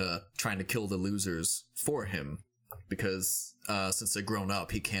Henry into trying to kill the losers for him, because since they're grown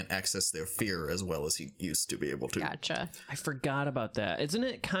up, he can't access their fear as well as he used to be able to. Gotcha. I forgot about that. Isn't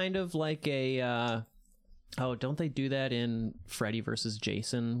it kind of like a don't they do that in Freddy versus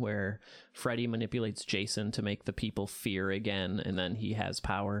Jason, where Freddy manipulates Jason to make the people fear again, and then he has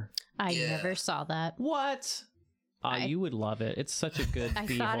power? I never saw that. What? You would love it. It's such a good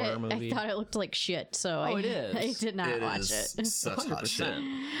B horror movie. I thought it looked like shit, so it is. I did not watch is it. Such hot shit.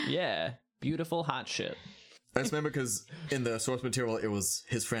 Yeah, beautiful hot shit. I just remember because in the source material, it was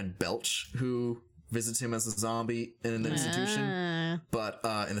his friend Belch who visits him as a zombie in the institution. But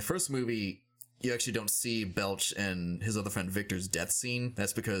in the first movie, you actually don't see Belch and his other friend Victor's death scene.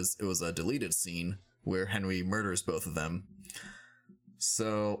 That's because it was a deleted scene where Henry murders both of them.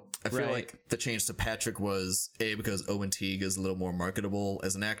 So I feel like the change to Patrick was because Owen Teague is a little more marketable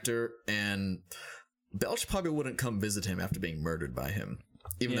as an actor, and Belch probably wouldn't come visit him after being murdered by him,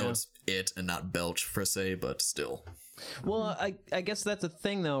 even though it's it and not Belch per se, but still. Well, I guess that's the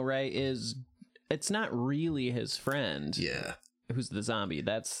thing though, right? Is it's not really his friend. Yeah. Who's the zombie?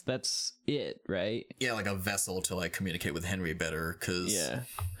 That's it, right? Yeah, like a vessel to like communicate with Henry better, because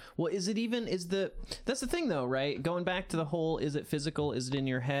well, that's the thing though, right? Going back to the whole, is it physical, is it in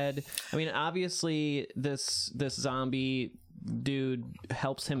your head? I mean, obviously this zombie dude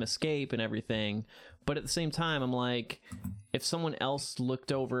helps him escape and everything, but at the same time I'm like, if someone else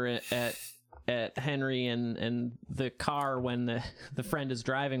looked over at Henry and the car when the friend is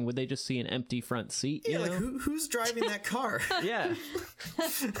driving, would they just see an empty front seat? Yeah, like who's driving that car? Yeah.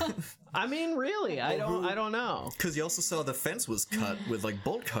 I mean, really, I don't know. Because you also saw the fence was cut with like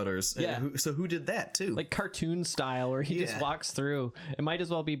bolt cutters. Yeah. So who did that too? Like cartoon style, where he just walks through. It might as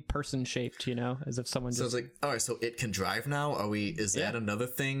well be person shaped, as if someone So just. it's like, all right, so it can drive now. Is that another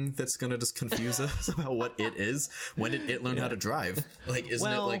thing that's gonna just confuse us about what it is? When did it learn how to drive? Like,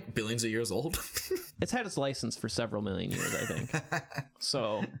 isn't it like billions of years old? It's had its license for several million years, I think.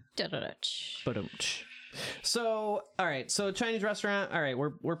 So. So, all right. So Chinese restaurant. All right,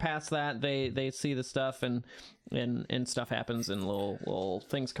 we're past that. They see the stuff and stuff happens and little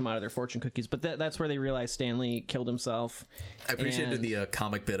things come out of their fortune cookies. But that's where they realize Stanley killed himself. I appreciated the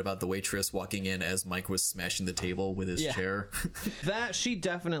comic bit about the waitress walking in as Mike was smashing the table with his chair. That she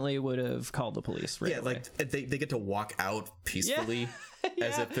definitely would have called the police. Right away. Like they get to walk out peacefully. Yeah.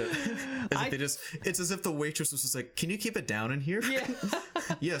 As if it's as if the waitress was just like, "Can you keep it down in here?" Yeah.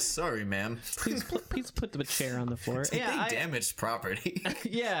 Yes, sorry, ma'am. Please put the chair on the floor. They damaged property.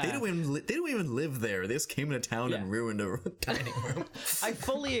 Yeah. They don't even live there. They just came into town and ruined a dining room. I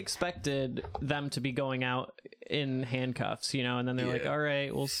fully expected them to be going out in handcuffs, and then they're like, "All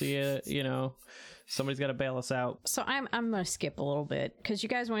right, we'll see you." Somebody's got to bail us out. So I'm gonna skip a little bit because you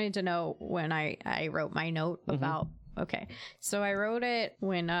guys wanted to know when I wrote my note about. Okay, so I wrote it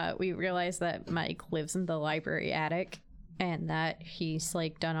when we realized that Mike lives in the library attic and that he's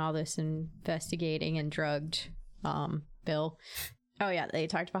like done all this investigating and drugged Bill. Oh yeah, they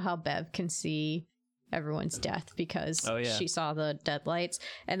talked about how Bev can see everyone's death because she saw the deadlights.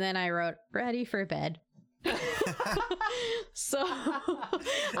 And then I wrote ready for bed. So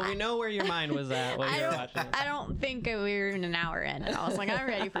well, we know where your mind was at when you were watching it. I don't think we were even an hour in and I was like, I'm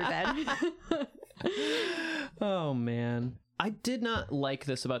ready for bed. Oh man, I did not like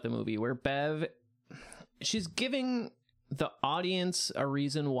this about the movie where Bev, she's giving the audience a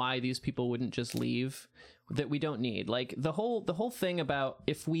reason why these people wouldn't just leave that we don't need. Like the whole thing about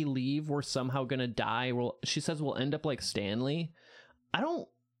if we leave we're somehow gonna die. Well, she says we'll end up like Stanley. I don't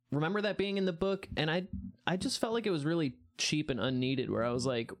remember that being in the book, and I just felt like it was really cheap and unneeded, where I was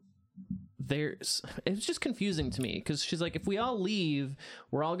like, it was just confusing to me because she's like, if we all leave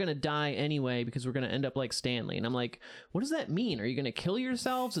we're all gonna die anyway because we're gonna end up like Stanley, and I'm like, what does that mean? Are you gonna kill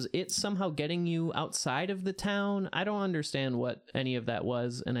yourselves? Is it somehow getting you outside of the town? I don't understand what any of that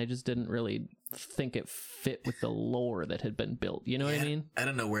was, and I just didn't really think it fit with the lore that had been built. You know what I mean? I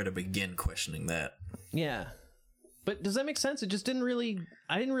don't know where to begin questioning that. Yeah. But does that make sense? It just didn't really.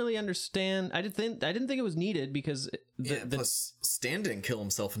 I didn't really understand. I didn't think it was needed because Plus, Stan didn't kill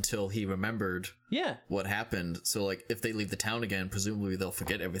himself until he remembered yeah. what happened. So, like, if they leave the town again, presumably they'll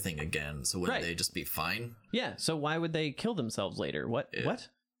forget everything again. So wouldn't Right. they just be fine? Yeah. So why would they kill themselves later? What? What?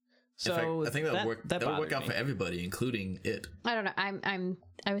 So In fact, I think that would work out me. for everybody, including it. I don't know.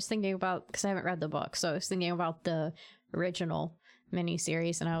 I was thinking about, because I haven't read the book, so I was thinking about the original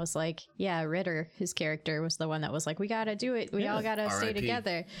miniseries, and I was like, yeah, Ritter, his character, was the one that was like, we gotta do it. We all gotta stay R.I.P..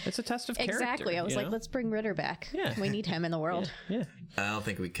 together. It's a test of character. Exactly. I was you like, know? let's bring Ritter back. Yeah. We need him in the world. Yeah. I don't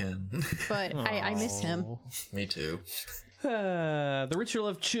think we can. But I miss him. Me too. The ritual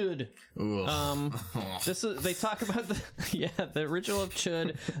of Chud. Ooh. This is they talk about the ritual of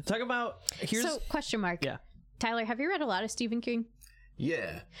Chud. Talk about here's So, question mark. yeah. Tyler, have you read a lot of Stephen King?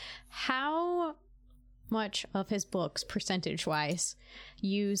 Yeah. How much of his books, percentage-wise,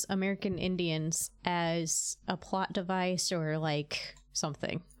 use American Indians as a plot device or like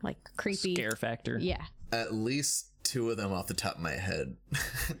something like creepy? scare factor. Yeah. At least 2 of them off the top of my head.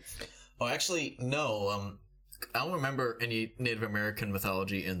 Oh, actually, no. I don't remember any Native American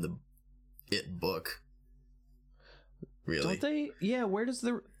mythology in the It book. Really? Don't they? Yeah. Where does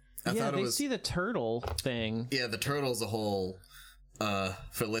the? I yeah, thought it they was- see the turtle thing. Yeah, the turtle's a whole.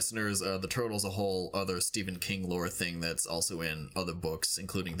 For listeners, the turtle's a whole other Stephen King lore thing that's also in other books,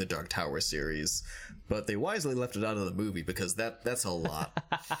 including the Dark Tower series. But they wisely left it out of the movie because that's a lot.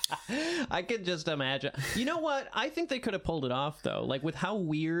 I could just imagine. You know what? I think they could have pulled it off though. Like with how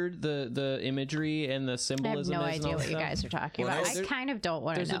weird the imagery and the I have symbolism no is. and idea all what you that guys stuff. are talking Well, about. I there- kind of don't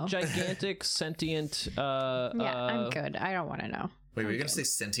want to There's know. a gigantic sentient. Yeah, I'm good. I don't want to know. Wait, were you gonna say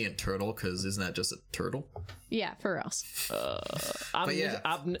sentient turtle? Because isn't that just a turtle? Yeah, for reals. yeah,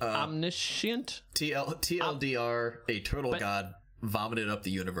 Omniscient. TLDR, a turtle god vomited up the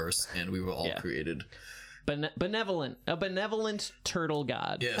universe, and we were all Yeah. created. Benevolent. A benevolent turtle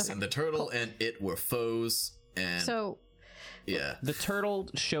god. Yes, and the turtle and it were foes, and So, yeah. The turtle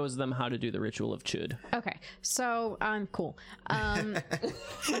shows them how to do the ritual of Chud. okay. So, cool.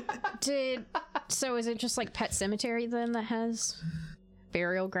 So is it just like Pet Cemetery then that has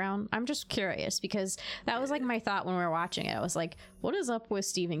burial ground? I'm just curious because that was like my thought when we were watching it. I was like, what is up with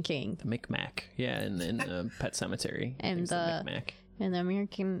Stephen King The Micmac. Yeah, in Pet Cemetery. And Things the- Micmac. and the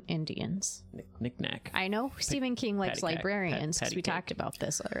American Indians? Knick-knack. I know Stephen King likes patty cake. librarians because Patty we cake. talked about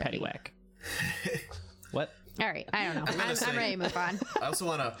this already. Paddywhack. What? All right, I don't know. I'm ready to move on. I also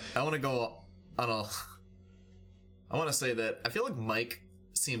wanna go on a. I want to say that I feel like Mike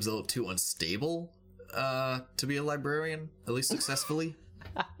seems a little too unstable to be a librarian, at least successfully.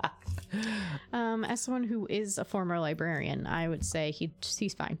 As someone who is a former librarian, I would say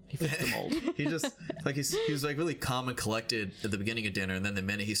he's fine. He fits the mold. He just like he was like really calm and collected at the beginning of dinner, and then the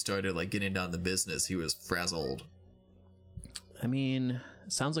minute he started like getting down to business, he was frazzled. I mean,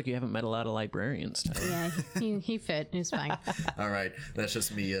 sounds like you haven't met a lot of librarians, Tyler. Yeah, he fit. He's fine. All right, that's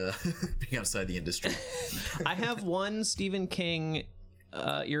just me being outside the industry. I have one Stephen King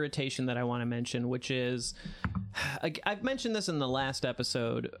irritation that I want to mention, which is I've mentioned this in the last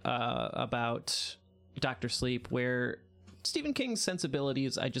episode about Dr. Sleep, where Stephen King's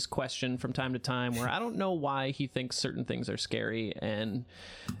sensibilities I just question from time to time, where I don't know why he thinks certain things are scary and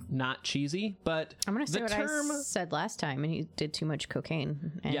not cheesy, but I'm gonna say the what term I said last time, and he did too much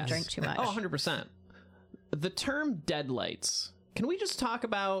cocaine and Yes. drank too much. Oh, 100%. The term deadlights. Can we just talk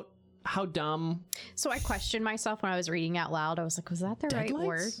about how dumb So I questioned myself when I was reading out loud. I was like, was that the right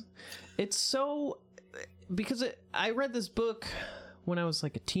word? Deadlights? It's so because I read this book when I was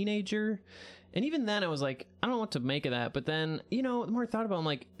like a teenager, and even then I was like, I don't know what to make of that. But then, you know, the more I thought about it, I'm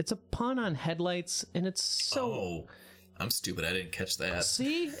like, it's a pun on headlights, and it's so. Oh, I'm stupid. I didn't catch that.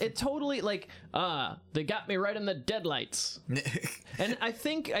 See, it totally like they got me right in the deadlights. And I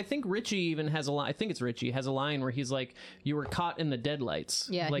think Richie even has a line. I think it's Richie has a line where he's like, "You were caught in the deadlights."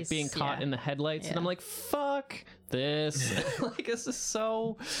 Yeah, like he's- being caught yeah. in the headlights, and Yeah. I'm like, "Fuck this!" Like this is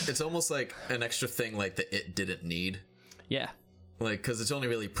so. It's almost like an extra thing like that it didn't need. Yeah, Like, because it's only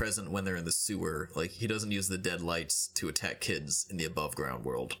really present when they're in the sewer. Like, he doesn't use the deadlights to attack kids in the above ground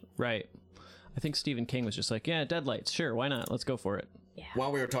world. right. I think Stephen King was just like, "Yeah, deadlights, sure, why not? Let's go for it."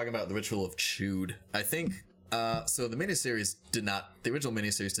 While we were talking about the ritual of Chud, I think so the original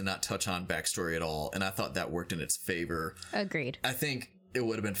miniseries did not touch on backstory at all, and I thought that worked in its favor. Agreed. I think it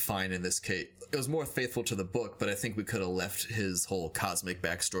would have been fine in this case. It was more faithful to the book, but I think we could have left his whole cosmic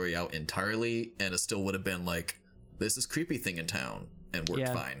backstory out entirely, and it still would have been like, this is creepy thing in town, and worked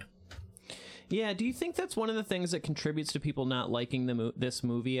Yeah. fine. Yeah, do you think that's one of the things that contributes to people not liking this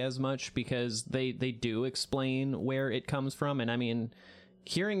movie as much, because they do explain where it comes from? And I mean,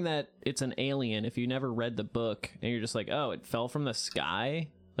 hearing that it's an alien, if you never read the book and you're just like, oh, it fell from the sky,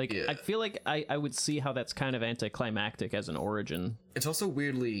 like, Yeah. I feel like I would see how that's kind of anticlimactic as an origin. It's also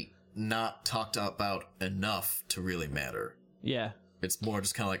weirdly not talked about enough to really matter. Yeah, It's more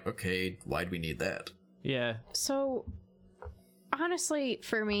just kind of like, okay, why do we need that? yeah. So, honestly,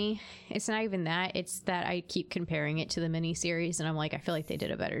 for me, it's not even that. It's that I keep comparing it to the miniseries, and I'm like, I feel like they did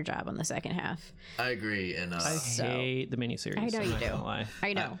a better job on the second half. I agree, and I So- hate the miniseries. I know I'm you not do. gonna lie.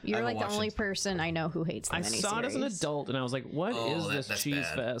 I know. You're haven't like the watched only it. person I know who hates the I miniseries. saw it as an adult, and I was like, "What is Oh, this that's cheese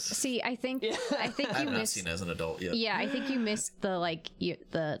bad. fest?" See, I think you I have not missed. seen it as an adult yet. Yeah, I think you missed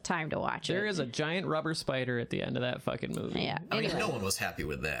the time to watch There it. is a giant rubber spider at the end of that fucking movie. Yeah. I mean, Anyway. no one was happy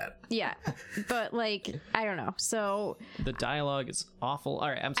with that. Yeah, but like I don't know. So The dialogue is awful. All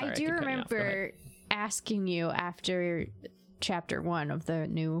right, I'm sorry. I do keep cutting you off. Go ahead. remember asking you after chapter 1 of the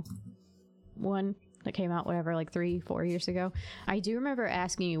new one that came out, whatever, like 3-4 years ago. I do remember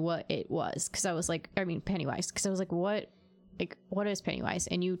asking you what it was, because I was like, I mean Pennywise, because I was like, what is Pennywise?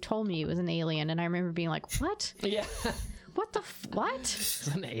 And you told me it was an alien, and I remember being like, what? Yeah, What the what? it's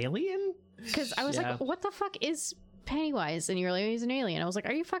an alien. Because I was Yeah. like, what the fuck is Pennywise? And you're like, he's an alien. I was like,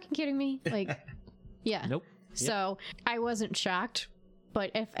 are you fucking kidding me? Like, yeah. Nope. So I wasn't shocked.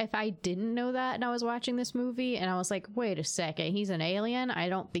 But if I didn't know that and I was watching this movie and I was like, wait a second, he's an alien, I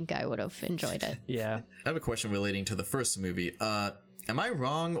don't think I would have enjoyed it. Yeah. I have a question relating to the first movie. Am I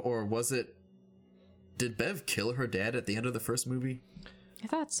wrong, or did Bev kill her dad at the end of the first movie? I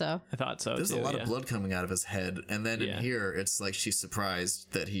thought so. I thought so. There's too, a lot yeah. of blood coming out of his head, and then Yeah. in here, it's like she's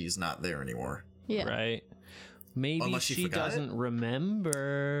surprised that he's not there anymore. Yeah. Right. Maybe Unless she she forgot it? doesn't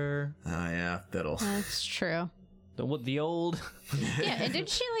remember Yeah, that'll. That's true. the old. Yeah, and didn't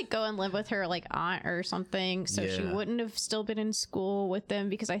she like go and live with her like aunt or something, so she Yeah. wouldn't have still been in school with them?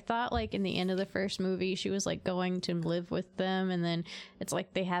 Because I thought like in the end of the first movie she was like going to live with them, and then it's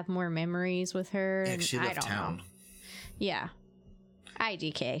like they have more memories with her. Yeah, And she I left don't town. know. Yeah,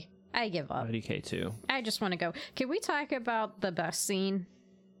 IDK. I give up. IDK 2. I just want to go. Can we talk about the best scene?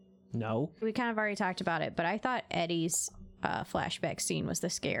 No. We kind of already talked about it, but I thought Eddie's flashback scene was the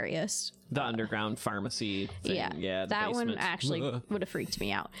scariest. The underground pharmacy thing. Yeah. The that one basement. actually Ugh. would have freaked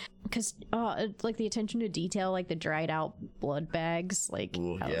me out because like the attention to detail, like the dried out blood bags, like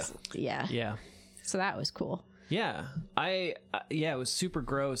Ooh, that yeah. was- yeah. Yeah. So that was cool. Yeah. Yeah, it was super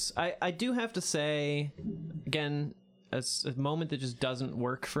gross. I do have to say, again, as a moment that just doesn't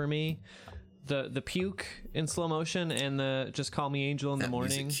work for me, the puke in slow motion and the just call me angel in the That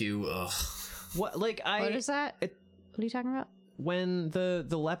morning. music cue. Ugh. What, like, What is that? What are you talking about? when the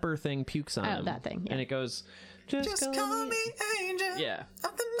leper thing pukes on Oh, him, that thing, yeah. and it goes, just call me. angel. Yeah.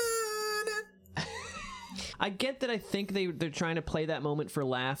 Of the morning. I get that. I think they're trying to play that moment for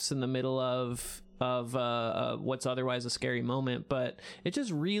laughs in the middle of what's otherwise a scary moment, but it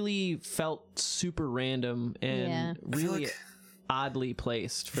just really felt super random and Yeah. I feel really like- oddly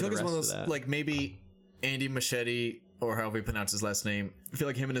placed I for feel the like it's rest one of of those, that. like maybe Andy Machete, or however you pronounce his last name. I feel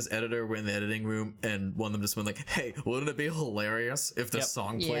like him and his editor were in the editing room, and one of them just went like, "Hey, wouldn't it be hilarious if this Yep.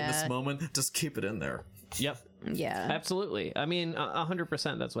 song played in this Yeah. moment? Just keep it in there." Yep. Yeah. Absolutely. I mean,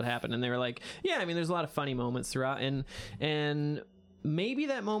 100% that's what happened. And they were like, yeah, I mean, there's a lot of funny moments throughout. And maybe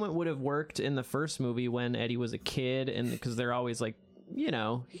that moment would have worked in the first movie when Eddie was a kid, and because they're always like, you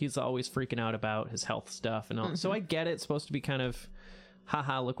know, he's always freaking out about his health stuff and all. So I get it. It's supposed to be kind of,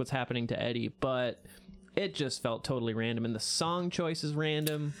 haha, look what's happening to Eddie. But it just felt totally random. And the song choice is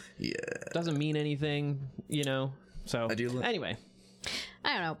random. Yeah. Doesn't mean anything, you know? So I do li- anyway.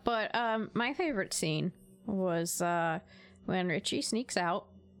 I don't know, but my favorite scene was when Richie sneaks out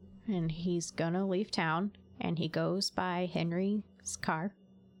and he's gonna leave town, and he goes by Henry's car,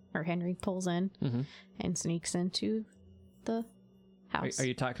 or Henry pulls in and sneaks into the house. Are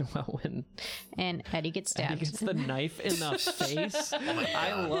you talking about when and Eddie gets stabbed. he gets the knife in the face?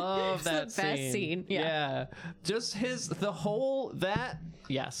 I love that the best scene, yeah. Just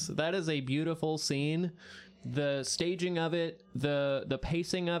yes, that is a beautiful scene. The staging of it, the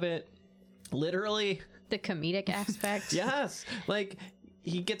pacing of it, literally, The comedic aspect. yes. Like,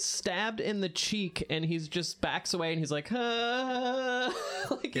 he gets stabbed in the cheek and he's just backs away and he's like, ah.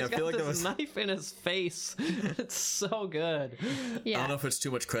 Like, Yeah, he's I feel got like that this was- knife in his face. It's so good. I Yeah. don't know if it's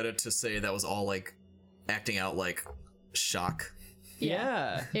too much credit to say that was all like acting out like shock.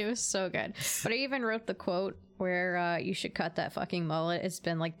 Yeah. It was so good. But I even wrote the quote where you should cut that fucking mullet. It's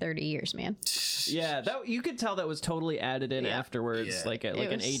been like 30 years, man. Yeah, that you could tell that was totally added in afterwards, Yeah. like an was-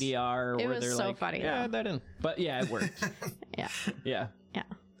 ADR it where was they're so like, funny, yeah, though. add that in. But yeah, it worked. Yeah. Yeah. Yeah.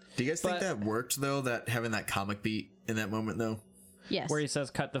 Do you guys think that worked though? That having that comic beat in that moment though? Yes. Where he says,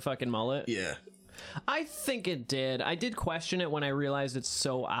 cut the fucking mullet. Yeah. I think it did. I did question it when I realized it's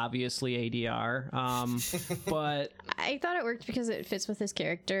so obviously ADR. But I thought it worked because it fits with his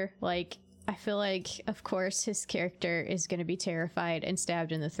character. Like, I feel like, of course, his character is going to be terrified and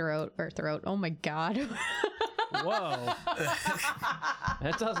stabbed in the throat. Oh my god. whoa.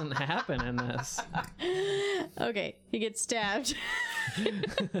 That doesn't happen in this. Okay, he gets stabbed.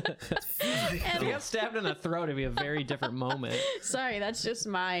 If he got stabbed in the throat, it'd be a very different moment. Sorry, that's just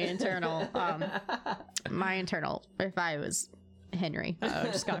my internal. If I was Henry, I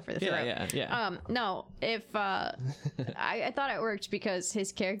would just gone for the throat. Yeah. No, if I thought it worked because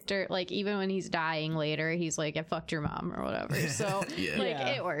his character, like, even when he's dying later, he's like, "I fucked your mom" or whatever. So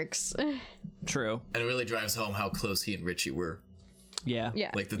it works. True. And it really drives home how close he and Richie were. Yeah.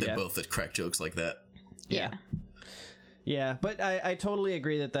 Like that they both had crack jokes like that. Yeah, but I totally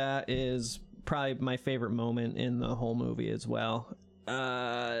agree that is probably my favorite moment in the whole movie as well.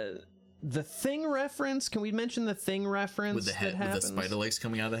 The Thing reference, can we mention the Thing reference With the head, with the spider legs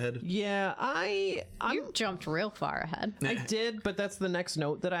coming out of the head? Yeah, You jumped real far ahead. I did, but that's the next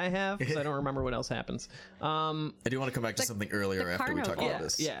note that I have because I don't remember what else happens. I do want to come back to something earlier after we talk about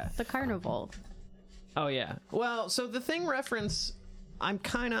this. Yeah. The carnival. Oh, yeah. Well, so the Thing reference I'm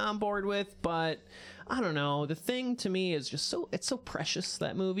kind of on board with, but I don't know. The Thing to me is just it's so precious,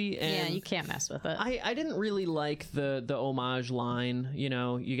 that movie. And yeah, you can't mess with it. I didn't really like the homage line,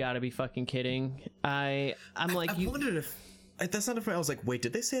 you gotta be fucking kidding. I wondered if that's not I was like, wait,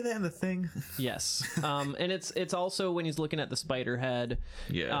 did they say that in the Thing? Yes. And it's also when he's looking at the spider head.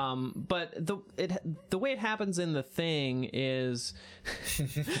 Yeah. But the way it happens in the Thing is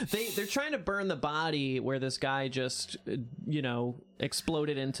they're trying to burn the body where this guy just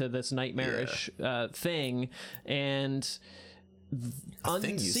exploded into this nightmarish thing, and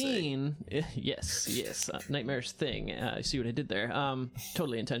unseen, yes, nightmarish thing. I see what I did there.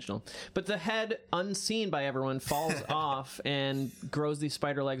 Totally intentional. But the head, unseen by everyone, falls off and grows these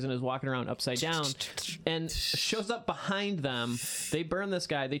spider legs and is walking around upside down and shows up behind them. They burn this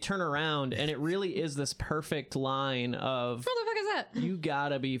guy. They turn around, and it really is this perfect line of, What the fuck is that? "You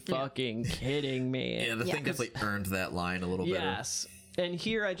gotta be fucking kidding me." Yeah, the Thing definitely earned that line a little better. Yes. And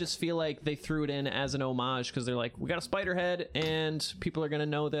here I just feel like they threw it in as an homage because they're like, we got a spider head and people are going to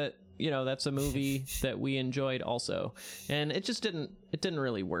know that, that's a movie that we enjoyed also. And it just didn't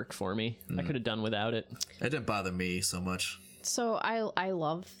really work for me. I could have done without it. It didn't bother me so much. So I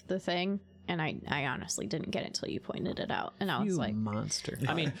love the Thing, and I honestly didn't get it until you pointed it out, and I was like, monster.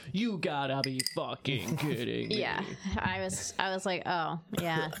 I mean, you gotta be fucking kidding me. yeah. I was like, oh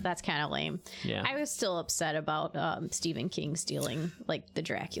yeah, that's kind of lame. Yeah. I was still upset about Stephen King stealing like the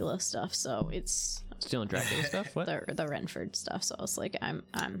Dracula stuff, so it's Stealing Dracula stuff? What? the Renford stuff. So I was like, I'm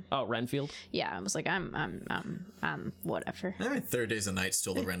Oh, Renfield? yeah, I was like, I'm whatever. I mean, Third Days of Night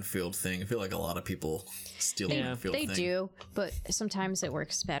stole the Renfield thing. I feel like a lot of people steal the Renfield They thing. do, but sometimes it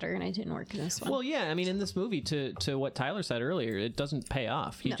works better, and it didn't work in this one. Well, yeah, I mean, in this movie, to what Tyler said earlier, it doesn't pay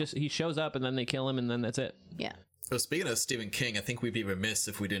off. He shows up and then they kill him and then that's it. yeah. So speaking of Stephen King, I think we'd be remiss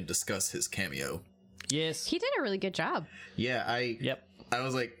if we didn't discuss his cameo. Yes. He did a really good job. Yeah, Yep. I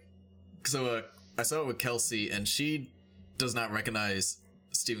was like, so I saw it with Kelsey, and she does not recognize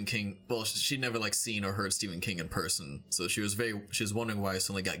Stephen King. Well, she'd never seen or heard Stephen King in person, so she was wondering why I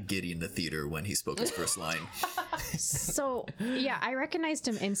suddenly got giddy in the theater when he spoke his first line. So yeah, I recognized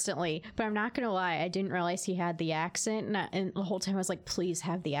him instantly, but I'm not gonna lie, I didn't realize he had the accent, and the whole time I was like, please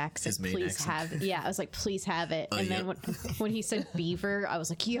have the accent, His main please accent. have. Yeah, I was like, please have it. And then when he said beaver, I was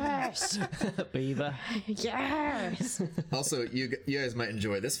like, yes, Beaver. yes. Also, you guys might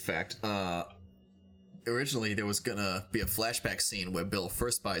enjoy this fact. Originally, there was gonna be a flashback scene where Bill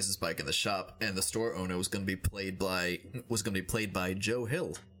first buys his bike in the shop, and the store owner was gonna be played by Joe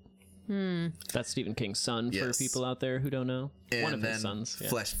Hill. That's Stephen King's son, for Yes. people out there who don't know. And One of then his sons. Yeah.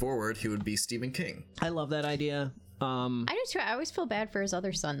 flash forward, he would be Stephen King. I love that idea. I do too. I always feel bad for his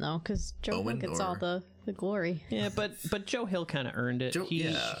other son though, because Joe Owen, gets or- all the glory. Yeah, but Joe Hill kind of earned it. He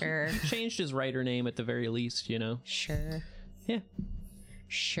yeah. Sure, changed his writer name at the very least, sure, Yeah.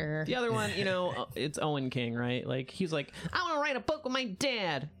 sure. The other one, it's Owen King, right? Like, he's like, I want to write a book with my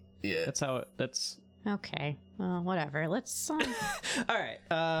dad. Yeah. That's... Okay, well, whatever. Let's. All right.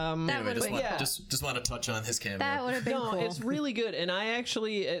 That Anyway, would just, have just want to touch on his cameo. that would have been No, cool. it's really good. And I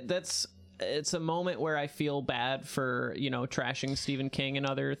actually, it's a moment where I feel bad for, trashing Stephen King and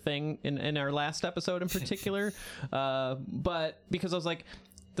other thing in our last episode in particular. But because I was like,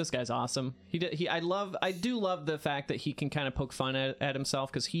 this guy's awesome. I do love the fact that he can kind of poke fun at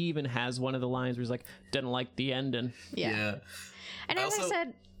himself, because he even has one of the lines where he's like, didn't like the ending. yeah. And as I Also-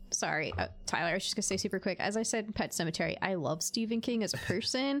 said, sorry, Tyler, I was just gonna say super quick. As I said in Pet Sematary, I love Stephen King as a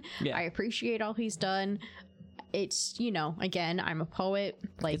person. Yeah. I appreciate all he's done. It's, again, I'm a poet.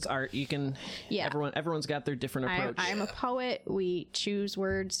 Like, It's art. You can. Yeah. Everyone's got their different approach. I'm a poet. We choose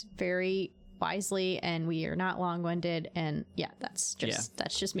words very wisely, and we are not long-winded. And that's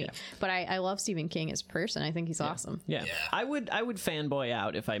just me. But I love Stephen King as a person. I think he's awesome. Yeah. I would fanboy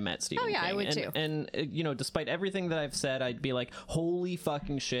out if I met Stephen King. I would and, too. And despite everything that I've said, I'd be like, holy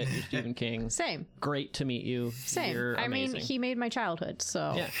fucking shit, you're Stephen King. Same. Great to meet you. Same. You're I mean, amazing. he made my childhood,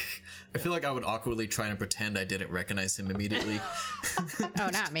 so. Yeah. I feel like I would awkwardly try and pretend I didn't recognize him immediately. Oh,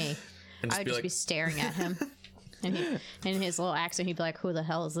 not me. And I would just be staring at him. And in his little accent, he'd be like, "Who the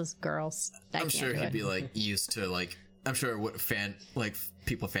hell is this girl?" I'm sure he'd be like used to like. I'm sure what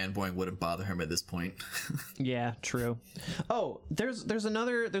people fanboying wouldn't bother him at this point. Yeah, true. Oh, there's an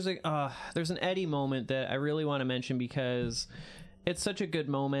Eddie moment that I really want to mention because it's such a good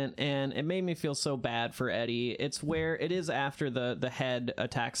moment and it made me feel so bad for Eddie. It's where it is after the head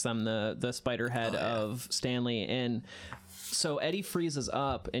attacks them, the spider head of Stanley, and so Eddie freezes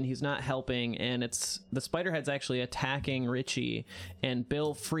up and he's not helping, and it's the spider head's actually attacking Richie, and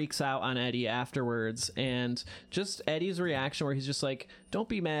Bill freaks out on Eddie afterwards, and just Eddie's reaction where he's just like, "Don't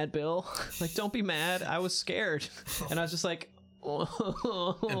be mad, Bill." Like, don't be mad. I was scared. And I was just like,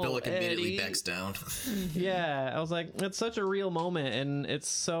 oh, And Bill immediately Eddie. backs down. Yeah, I was like, it's such a real moment, and it's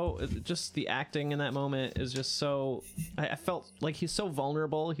so just the acting in that moment is just so. I felt like he's so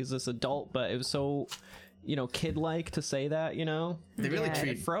vulnerable. He's this adult, but it was so, kid-like to say that. They really Yeah. It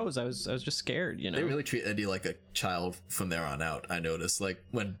treat froze. I was just scared. They really treat Eddie like a child from there on out. I noticed, like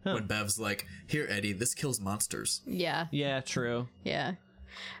when Bev's like, "Here, Eddie, this kills monsters." Yeah. Yeah, true. Yeah.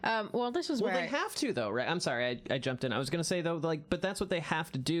 Well, this was Well, where they have to though, right? I'm sorry, I jumped in. I was gonna say though, like, but that's what they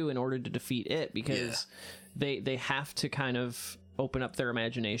have to do in order to defeat it, because they have to kind of open up their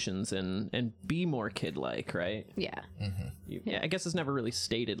imaginations and be more kid-like, right? yeah. Yeah, I guess it's never really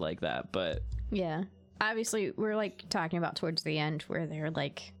stated like that, but Yeah. Obviously, we're like talking about towards the end where they're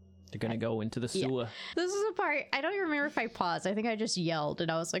like, they're gonna go into the sewer. this is a part I don't even remember if I paused. I think I just yelled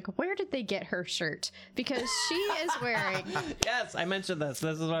and I was like, where did they get her shirt? Because she is wearing Yes, I mentioned this.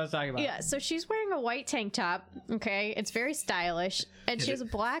 This is what I was talking about. yeah, so she's wearing a white tank top, okay? It's very stylish, and she has a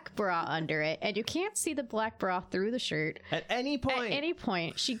black bra under it, and you can't see the black bra through the shirt. At any point. At any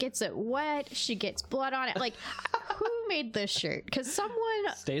point, she gets it wet, she gets blood on it. Like, who made this shirt? Because someone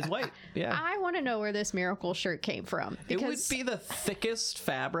Stays white. Yeah. I want to know where this miracle shirt came from. It would Because be the thickest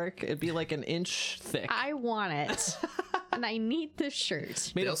fabric. It'd be like an inch thick. I want it. And I need this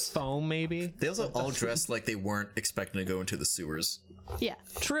shirt. Made They of also- foam, maybe. They also all dressed like they weren't expecting to go into the sewers. Yeah.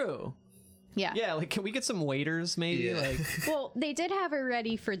 True. Yeah. Yeah, like, can we get some waiters, maybe? Yeah. Like, Well, they did have her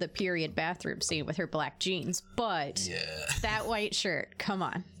ready for the period bathroom scene with her black jeans, but Yeah, that white shirt, come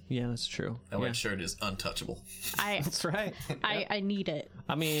on. yeah, that's true. that Yeah. white shirt is untouchable. That's right. I need it.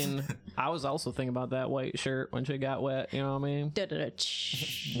 I mean, I was also thinking about that white shirt when she got wet. You know what I mean?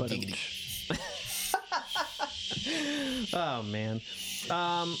 Da-da-da-ch. But oh man,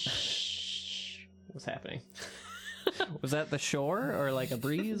 what's happening? Was that the shore or like a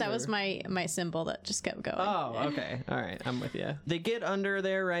breeze? That or- was my symbol that just kept going. Oh, okay. All right, I'm with you. They get under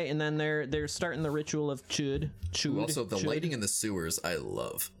there, right, and then they're starting the ritual of chud. Also, the chud. lighting in the sewers, I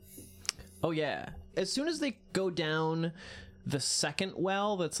love. Oh yeah. As soon as they go down the second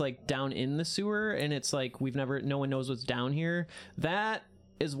well that's like down in the sewer, and it's like no one knows what's down here, that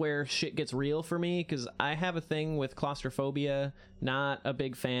is where shit gets real for me, because I have a thing with claustrophobia. Not a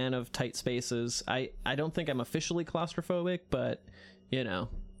big fan of tight spaces. I don't think I'm officially claustrophobic, but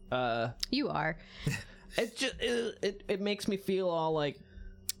You are. it just it makes me feel all like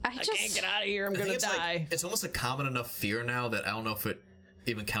I can't get out of here. I'm I think gonna it's die. like it's almost a common enough fear now that I don't know if it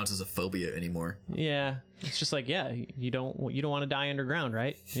even counts as a phobia anymore. Yeah, it's just like, yeah, you don't want to die underground,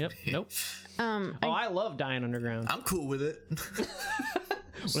 right? Yep. Nope. I love dying underground. I'm cool with it.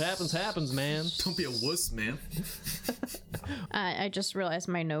 What happens, man. Don't be a wuss, man. I just realized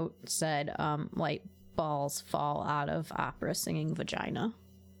my note said light balls fall out of opera singing vagina.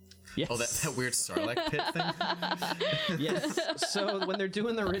 Yes. Oh, that weird Sarlacc pit thing? Yes. So when they're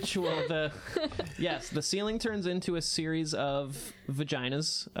doing the ritual, the ceiling turns into a series of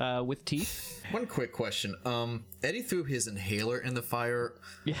vaginas with teeth. One quick question. Eddie threw his inhaler in the fire.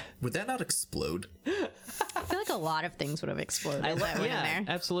 Yeah. Would that not explode? I feel like a lot of things would have exploded. That went in there.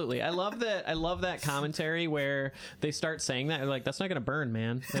 Absolutely. I love that commentary where they start saying that. They're like, that's not gonna burn,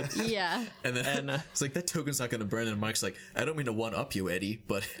 man. Yeah. And then it's like, that token's not gonna burn. And Mike's like, I don't mean to one up you, Eddie,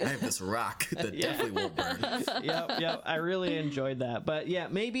 but I have this rock that definitely won't burn. Yep. I really enjoyed that. But yeah,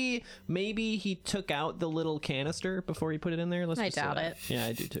 maybe he took out the little canister before he put it in there. I doubt it. Yeah,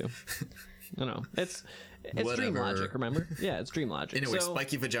 I do too. I know. It's dream Whatever. logic, remember? Yeah, it's dream logic. Anyway, So-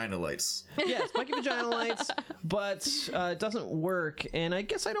 spiky vagina lights. yeah, spiky vagina lights, but it doesn't work. And I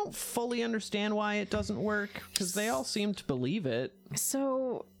guess I don't fully understand why it doesn't work because they all seem to believe it.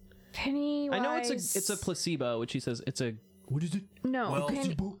 So Pennywise. I know it's a placebo, which he says it's a what is it? No, Well,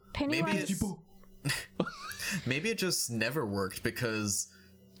 Pennywise. Maybe it just never worked because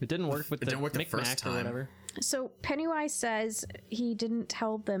It didn't work with It didn't work the first Micmac or time. whatever. So Pennywise says he didn't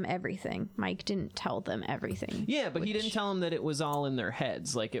tell them everything. Mike didn't tell them everything. Yeah, but he didn't tell them that it was all in their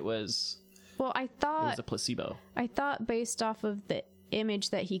heads. Like it was Well, I thought a placebo. based off of the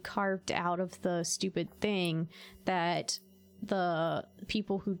image that he carved out of the stupid thing that the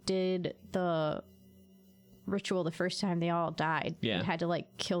people who did the ritual the first time, they all died and had to like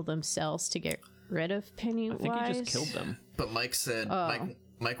kill themselves to get rid of Pennywise. I think he just killed them. But Mike said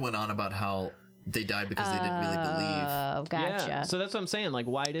Mike went on about how they died because they didn't really believe. Oh, gotcha. Yeah, so that's what I'm saying. Like,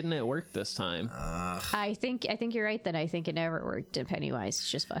 why didn't it work this time? I think you're right. Then I think it never worked. And Pennywise is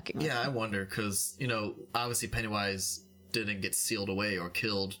just fucking. Yeah, I wonder because obviously Pennywise didn't get sealed away or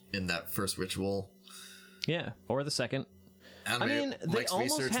killed in that first ritual. Yeah, or the second. I mean, they Mike's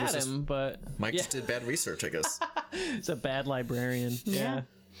almost research had was just- him, but Mike just did bad research, I guess. he's a bad librarian. Yeah.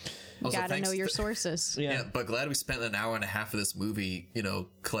 You Also, gotta thanks know your to- sources. Yeah, but glad we spent an hour and a half of this movie,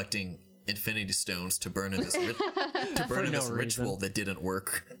 collecting Infinity Stones to burn in this reason. ritual that didn't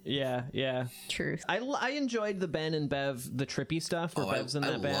work. Yeah. Truth. I enjoyed the Ben and Bev, the trippy stuff where Bev's in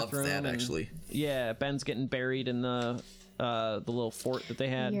I that loved bathroom. that and- actually. Yeah, Ben's getting buried in the little fort that they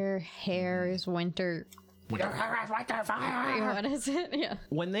had. Your hair is winter. What is it? Yeah.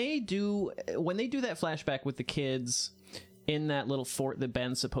 When they do that flashback with the kids in that little fort that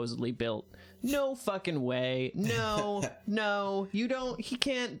Ben supposedly built, no fucking way. No, you don't. He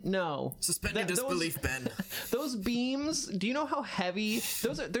can't. No. Suspend your disbelief, Ben. Those beams, do you know how heavy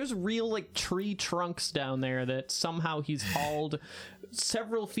there's real like tree trunks down there that somehow he's hauled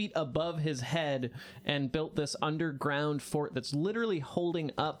several feet above his head and built this underground fort that's literally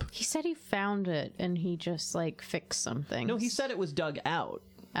holding up. He said he found it and he just like fixed something. No, he said it was dug out.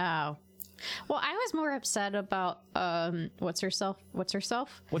 Oh. Well, I was more upset about what's herself? What's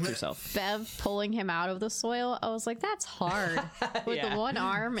yourself? Bev pulling him out of the soil. I was like, that's hard with Yeah. the one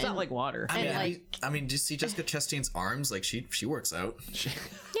arm. It's not like water. And Do you see Jessica Chastain's arms? Like she works out.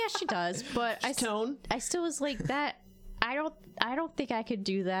 yeah, she does. But Tone. I still was like that. I don't think I could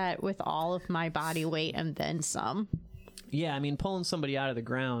do that with all of my body weight and then some. Yeah, I mean, pulling somebody out of the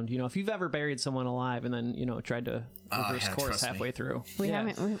ground. If you've ever buried someone alive and then tried to reverse course trust me. halfway through. We're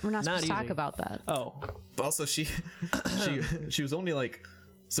not supposed to talk easy. about that. Oh, But also she was only like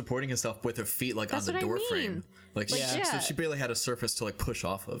supporting herself with her feet like That's on the what I door mean. frame. Like yeah. so she barely had a surface to like push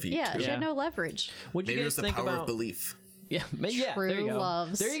off of. Yeah, she Yeah. had no leverage. what'd you Maybe it guys was the think power about? of belief. Yeah, yeah. True there you go.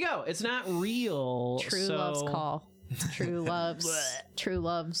 loves. There you go. It's not real. True so... loves call. True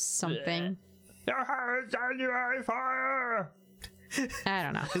loves something. Fire! I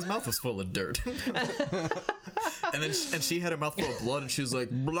don't know. His mouth was full of dirt. and she had a mouthful of blood and she was like,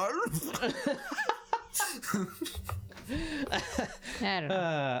 blood? I don't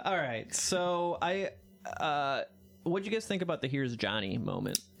know. All right. So what'd you guys think about the "Here's Johnny"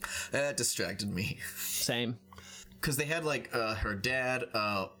 moment? That distracted me. Same. Because they had like her dad,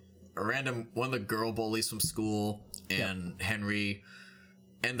 a random one of the girl bullies from school, and Henry,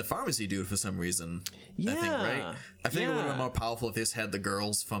 and the pharmacy dude for some reason. I think, right? I think it would have been more powerful if this had the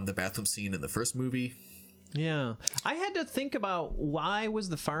girls from the bathroom scene in the first movie. Yeah. I had to think about why was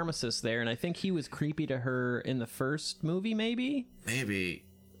the pharmacist there, and I think he was creepy to her in the first movie, maybe. Maybe.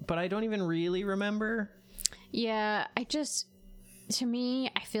 But I don't even really remember. Yeah, to me,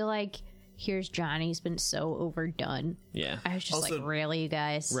 I feel like Here's Johnny's been so overdone. Yeah. I was just Also- like, really, you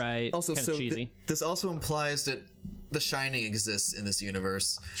guys? Right. Also, Kinda so cheesy. this also implies that The Shining exists in this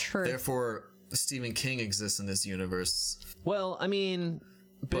universe. True. Therefore, Stephen King exists in this universe. Well, I mean,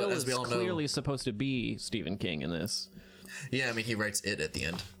 Bill as is we all know- clearly supposed to be Stephen King in this, Yeah, I mean, he writes it at the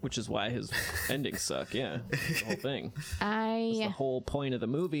end. which is why his endings suck. Yeah. The whole thing. The I whole point of the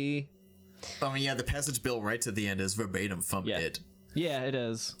movie. I mean, yeah, the passage Bill writes at the end is verbatim from Yeah. it. Yeah, it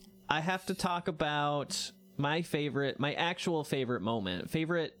is. I have to talk about my actual favorite moment,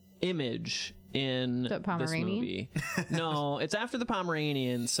 favorite image in The this Pomeranian? movie. No, it's after the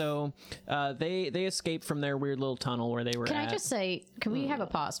Pomeranian. So they escape from their weird little tunnel where they were Can at. I just say, can we have a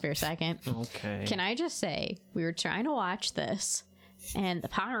pause for a second? Okay. Can I just say, we were trying to watch this, and the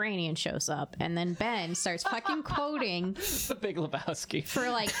Pomeranian shows up, and then Ben starts fucking quoting The Big Lebowski. for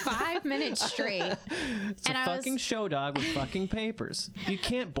like 5 minutes straight. It's and a I was- fucking show dog with fucking papers. You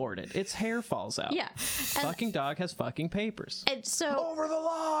can't board it. Its hair falls out. Yeah. And, Fucking dog has fucking papers. and so Over the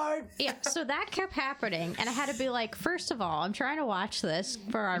line. yeah, so that kept happening, and I had to be like, first of all, I'm trying to watch this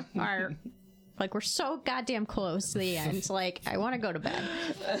for our like, we're so goddamn close to the end. Like, I want to go to bed.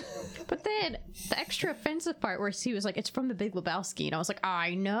 But then the extra offensive part where he was like, it's from the Big Lebowski, and I was like,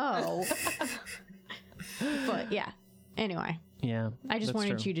 I know. But yeah, anyway, Yeah. I just that's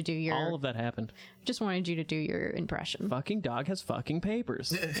wanted true. you to do your All of that happened. impression. Fucking dog has fucking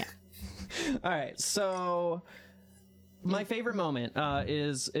papers. Yeah. All right, so my favorite moment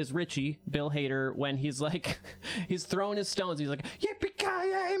is Richie, Bill Hader, when he's like, he's throwing his stones. He's like,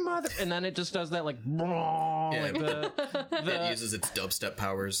 yippee-ki-yay, mother, and then it just does that like, like It uses its dubstep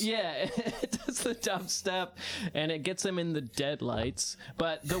powers. yeah, it does the dubstep, and it gets him in the deadlights.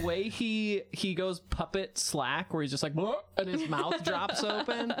 But the way he goes puppet slack, where he's just like, and his mouth drops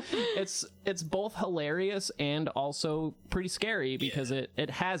open, it's both hilarious and also pretty scary because it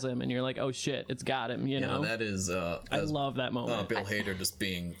has him, and you're like, oh shit, it's got him. You know, that is. I love that moment. Bill Hader just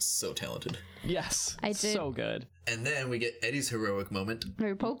being so talented. Yes, I did. so good. And then we get Eddie's heroic moment. Where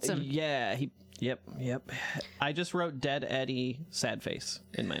he pokes him. Yeah, Yep. I just wrote dead Eddie, sad face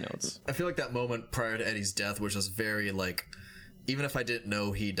in my notes. I feel like that moment prior to Eddie's death was just very like, even if I didn't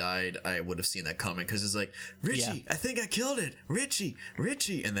know he died, I would have seen that coming because it's like, Richie, I think I killed it. Richie,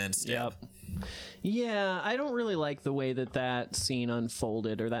 and then stab. Yep. Yeah, I don't really like the way that scene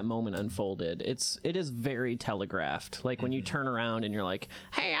unfolded or that moment unfolded. It is very telegraphed. Like when you turn around and you're like,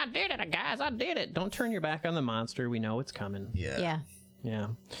 "Hey, I did it, guys! I did it!" Don't turn your back on the monster. We know it's coming. Yeah. Yeah.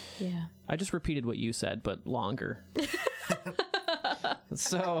 I just repeated what you said, but longer.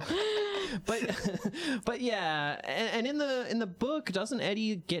 So, but yeah, and in the book, doesn't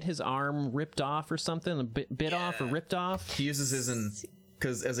Eddie get his arm ripped off or something, bit off or ripped off? He uses his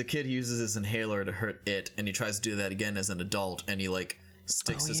because as a kid he uses his inhaler to hurt it, and he tries to do that again as an adult, and he like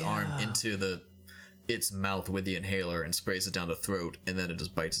sticks his arm into its mouth with the inhaler and sprays it down the throat, and then it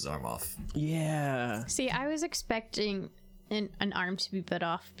just bites his arm off. Yeah. See, I was expecting an arm to be bit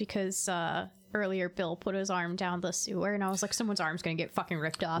off because earlier Bill put his arm down the sewer, and I was like, someone's arm's gonna get fucking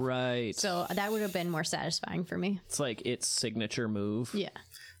ripped off. Right. So that would have been more satisfying for me. It's like its signature move. Yeah.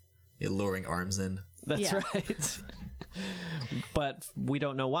 Luring arms in. That's Yeah. right. But we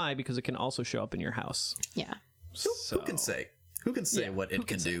don't know why, because it can also show up in your house. Yeah. So, Who can say? Who can say what it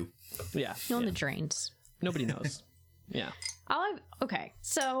can do? Yeah. On the drains. Nobody knows. Yeah. Okay,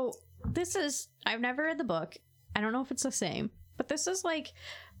 so this is, I've never read the book. I don't know if it's the same, but this is like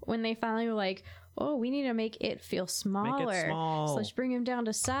when they finally were like, oh, we need to make it feel smaller. small. So let's bring him down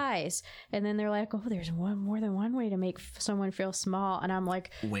to size. And then they're like, oh, there's more than one way to make someone feel small. And I'm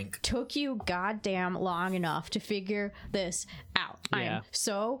like, Wink. took you goddamn long enough to figure this out. Yeah. I'm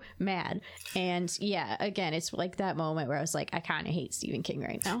so mad. And yeah, again, it's like that moment where I was like, I kind of hate Stephen King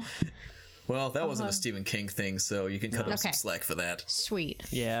right now. Well, that wasn't a Stephen King thing, so you can cut him some Okay. slack for that. Sweet.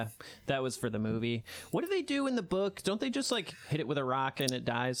 Yeah. That was for the movie. What do they do in the book? Don't they just like hit it with a rock and it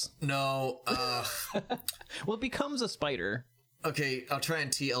dies? No, Well, it becomes a spider. okay, I'll try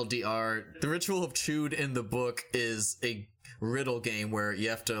and TLDR. The Ritual of Chewed in the book is a riddle game where you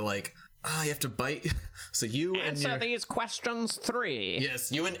have to like, you have to bite. So you and Answer your... these questions 3.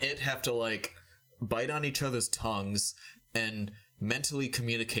 Yes, you and it have to like bite on each other's tongues and mentally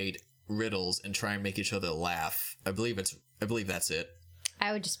communicate riddles and try and make each other laugh. I believe that's it.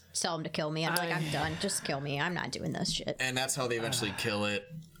 I would just tell him to kill me. I'm like, I'm done. Just kill me. I'm not doing this shit. And that's how they eventually kill it.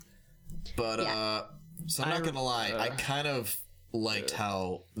 But Yeah. so I'm not gonna lie, I kind of liked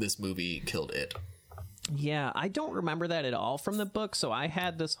how this movie killed it. Yeah, I don't remember that at all from the book, so I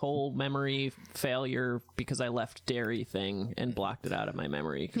had this whole memory failure because I left dairy thing and blocked it out of my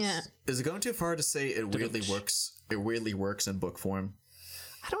memory. 'Cause Yeah. Is it going too far to say it weirdly works? It weirdly works in book form.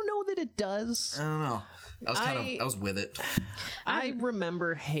 I don't know that it does. I don't know. I was with it. I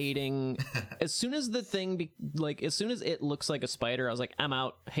remember hating as soon as the thing as soon as it looks like a spider, I was like, I'm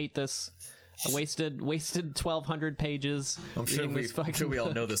out. Hate this. I wasted 1,200 pages. I'm sure reading this fucking we all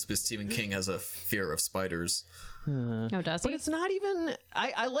book. know this, but Stephen King has a fear of spiders. No, does But he? it's not even.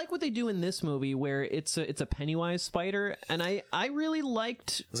 I like what they do in this movie, where it's a Pennywise spider, and I really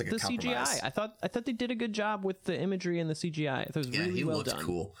liked like a the compromise. CGI. I thought they did a good job with the imagery and the CGI. I thought it was Yeah, really he well looked done.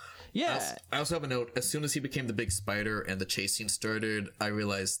 cool. Yeah. I also have a note. As soon as he became the big spider and the chase scene started, I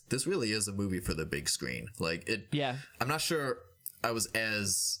realized this really is a movie for the big screen. Like it. Yeah. I'm not sure I was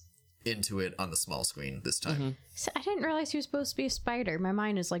as into it on the small screen this time. So I didn't realize he was supposed to be a spider. My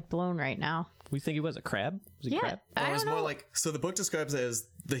mind is like blown right now. We think he was a crab? Was he Yeah, crab? I It was don't more know. like, so the book describes it as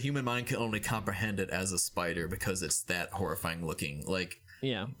the human mind can only comprehend it as a spider because it's that horrifying looking, like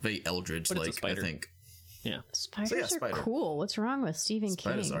Yeah. very eldritch, But it's a like I spider. think. Yeah. Spiders So yeah, are spider. cool. What's wrong with Stephen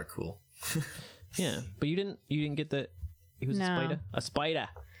Spiders King? are cool. Yeah. But you didn't get that he was No. a spider? A spider.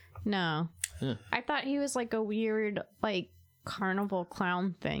 No, Yeah. I thought he was like a weird like carnival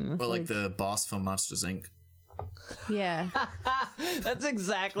clown thing. Well, like the boss from Monsters Inc. yeah, That's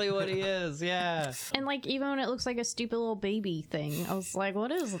exactly what he is. Yeah. and like even when it looks like a stupid little baby thing, I was like,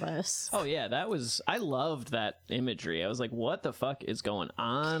 what is this? Oh yeah, I loved that imagery. I was like, what the fuck is going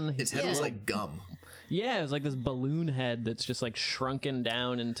on? Its head was like gum. Yeah, it was like this balloon head that's just like shrunken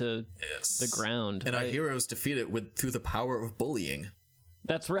down into the ground. And our heroes defeat it through the power of bullying.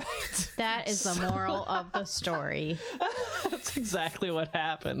 That's right. That is the moral of the story. That's exactly what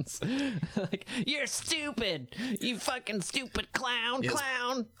happens. Like, you're stupid. You fucking stupid clown, Yes.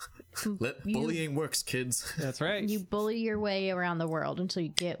 clown. Bullying works, kids. That's right. You bully your way around the world until you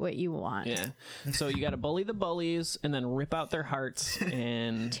get what you want. Yeah. So you got to bully the bullies and then rip out their hearts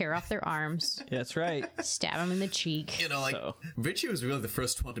and Tear off their arms, that's right. stab them in the cheek. You know, like So- Richie was really the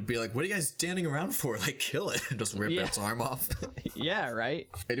first one to be like, "What are you guys standing around for? Like, kill it!" and just rip Yeah. its arm off. Yeah, right.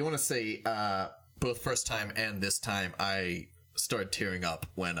 I do want to say, both first time and this time, I started tearing up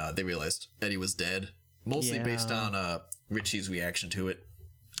when they realized Eddie was dead. Mostly Yeah. based on Richie's reaction to it.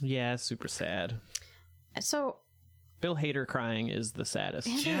 Yeah, super sad. So Bill Hader crying is the saddest.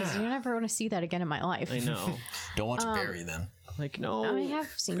 it is. You never want to see that again in my life. I know. Don't watch Barry then. Like, no. I have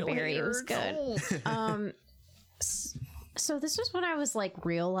seen Bill Barry. It was Hader, good. no. So this was when I was like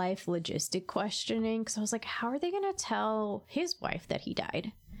real life logistic questioning, because I was like, how are they gonna tell his wife that he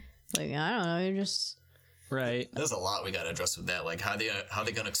died? Like, I don't know, you just Right. There's a lot we got to address with that. Like, how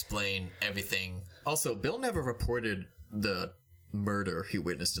they gonna explain everything? Also, Bill never reported the murder he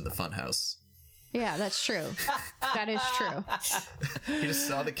witnessed in the funhouse. yeah, that's true. That is true. He just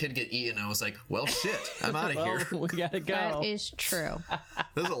saw the kid get eaten and was like, "Well, shit, I'm out of Well, here." we gotta go. That is true.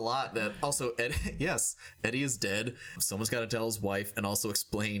 There's a lot that also Eddie is dead. Someone's got to tell his wife and also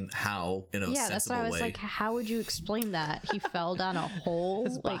explain how in a Yeah, that's why sensible I was way. like, how would you explain that? He fell down a hole.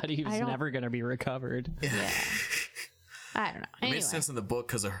 His Like, body was I don't- never gonna be recovered. Yeah. I don't know. It Anyway, made sense in the book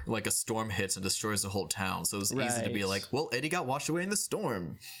because like a storm hits and destroys the whole town, so it was easy to be Right. like, "Well, Eddie got washed away in the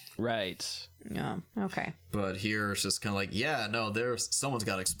storm." Right. yeah, okay. But here it's just kind of like, yeah, no, someone's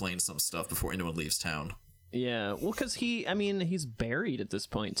got to explain some stuff before anyone leaves town. Yeah. Well, because he's buried at this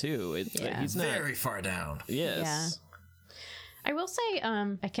point too. Yeah. He's not. Very far down. Yes. I will say,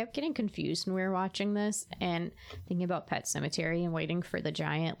 I kept getting confused when we were watching this and thinking about Pet Cemetery and waiting for the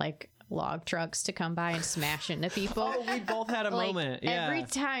giant like log trucks to come by and smash into people. Oh, we both had a Like, moment. Yeah. every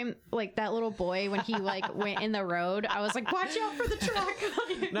time, like that little boy when he like went in the road, I was like, "Watch out for the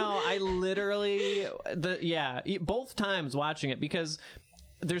truck!" No, I literally both times watching it, because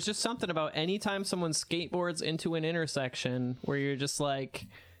there's just something about anytime someone skateboards into an intersection where you're just like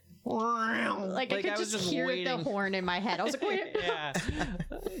Like I could was just hear waiting. the horn in my head. I was like, "Wait." Yeah,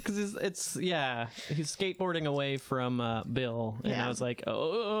 because he's skateboarding away from Bill, and Yeah. I was like,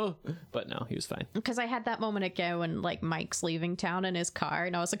 oh, but no, he was fine. Because I had that moment again when like Mike's leaving town in his car,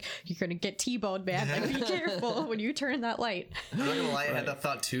 and I was like, "You're gonna get T-boned, man! Like, be careful when you turn that light." I'm not gonna lie, I had that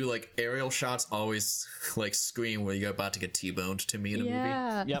thought too. Like, aerial shots always like scream where you're about to get T-boned to me in a movie.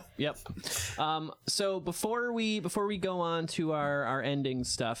 Yeah. Yep. So before we go on to our ending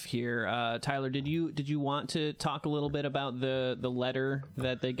stuff here, Tyler, did you want to talk a little bit about the letter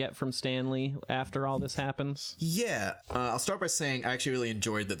that they get from Stanley after all this happens? Yeah, I'll start by saying I actually really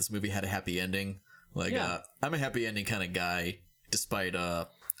enjoyed that this movie had a happy ending. Like, Yeah. I'm a happy ending kind of guy, despite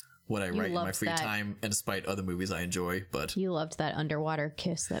what I write in my loved free that. time, and despite other movies I enjoy. But You loved that underwater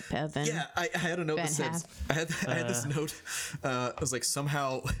kiss that Bevan. yeah, I had a note that Ben says I had this note. It was like,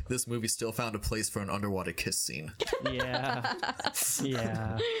 somehow this movie still found a place for an underwater kiss scene. Yeah.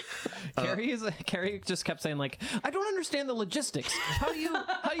 Yeah. Carrie just kept saying, like, I don't understand the logistics. How do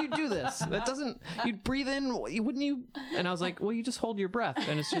you do this? That doesn't, you'd breathe in, wouldn't you? And I was like, well, you just hold your breath,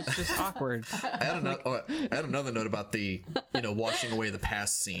 and it's just awkward. I had another note about the washing away the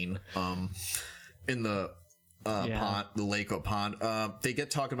past scene in the Yeah. pond, the lake or pond. They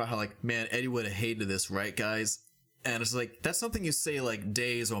get talking about how, like, man, Eddie would have hated this, right, guys? And it's like, that's something you say like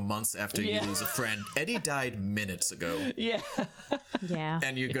days or months after you lose a friend. Eddie died minutes ago. Yeah. Yeah.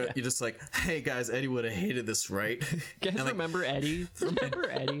 And you're just like, hey guys, Eddie would have hated this, right? Guys, And, like, remember Eddie? Remember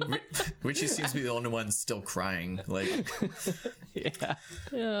Eddie? Richie seems to be the only one still crying. Like, Yeah.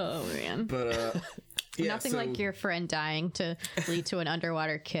 Oh man. but yeah, Nothing so- like your friend dying to lead to an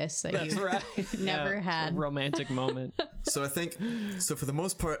underwater kiss that That's you right. never Yeah, had. a romantic moment. So I think, so for the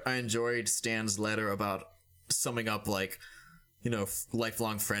most part, I enjoyed Stan's letter about summing up, like, you know,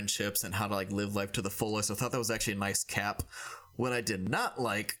 lifelong friendships and how to like live life to the fullest. I thought that was actually a nice cap. What I did not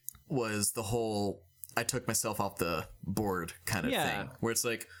like was the whole I took myself off the board kind of Yeah. thing, where it's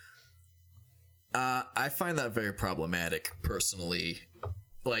like, I find that very problematic personally,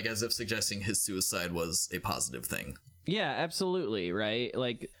 like as if suggesting his suicide was a positive thing. Yeah, absolutely. Right.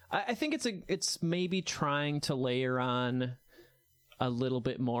 Like, I think it's maybe trying to layer on a little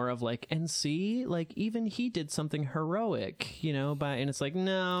bit more of like, and see, like even he did something heroic, you know, and it's like,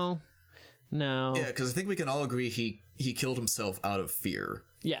 no. Yeah, because I think we can all agree he killed himself out of fear.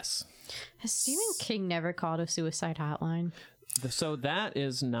 Yes. Has Stephen King never called a suicide hotline? So that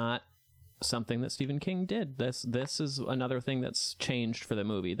is not something that Stephen King did. This is another thing that's changed for the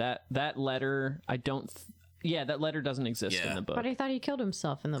movie. That letter, that letter doesn't exist in Yeah. the book. But I thought he killed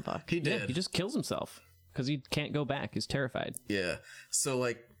himself in the book. He Yeah, did. he just kills himself because he can't go back. He's terrified. Yeah. So,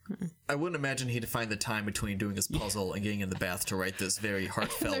 like, I wouldn't imagine he'd find the time between doing his puzzle and getting in the bath to write this very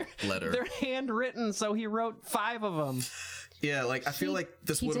heartfelt letter. They're handwritten, so he wrote 5 of them. Yeah, like, I feel like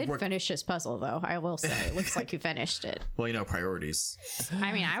this He would have did worked. finish his puzzle, though. I will say, it looks like he finished it. Well, you know, priorities.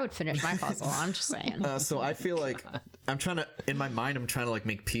 I mean, I would finish my puzzle. I'm just saying. So I feel like in my mind, I'm trying to, like,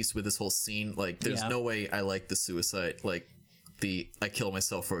 make peace with this whole scene. Like, there's Yeah. no way I like the suicide, like, I kill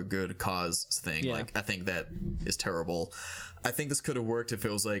myself for a good cause thing. Yeah. Like, I think that is terrible. I think this could have worked if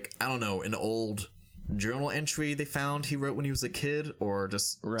it was, like, I don't know, an old journal entry they found he wrote when he was a kid, or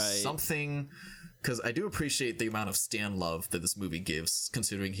just Right. something. Because I do appreciate the amount of Stan love that this movie gives,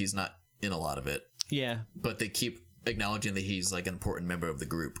 considering he's not in a lot of it. Yeah, But they keep acknowledging that he's, like, an important member of the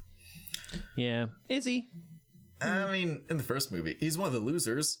group. yeah. Is he? I mean, in the first movie, he's one of the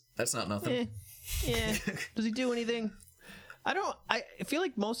losers. That's not nothing. Yeah. Does he do anything? I feel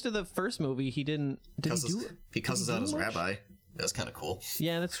like most of the first movie he didn't. Did he do it? He cusses out his rabbi. That's kind of cool.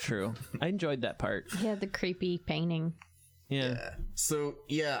 Yeah, that's true. I enjoyed that part. He had the creepy painting. Yeah. So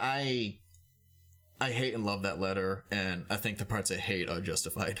yeah, I hate and love that letter, and I think the parts I hate are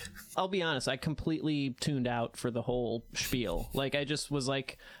justified. I'll be honest, I completely tuned out for the whole spiel. Like, I just was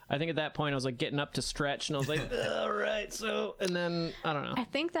like, I think at that point I was like getting up to stretch, and I was like, all right, so, and then, I don't know. I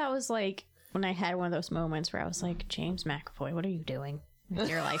think that was like when I had one of those moments where I was like, James McAvoy, what are you doing with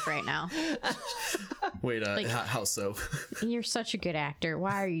your life right now? Wait, how so? You're such a good actor.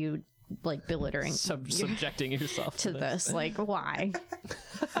 Why are you like belittling Subjecting yourself to this? Like, why?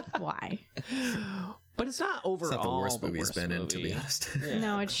 Why? But it's not overall It's not the worst movie he's been in, to be movie. honest.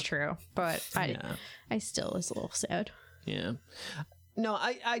 No, it's true, but Yeah. I still was a little sad. Yeah. No,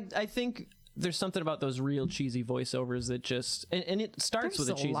 I think there's something about those real cheesy voiceovers that just and it starts There's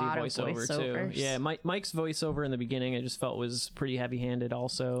with a a cheesy lot of voiceover too. voiceovers. Yeah, Mike's voiceover in the beginning I just felt was pretty heavy-handed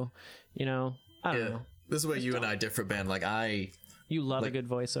also, you know. I don't Yeah. know. This is where you and I differ, Ben. Like, You love a good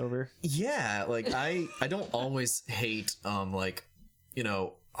voiceover. yeah, like, I don't always hate, like, you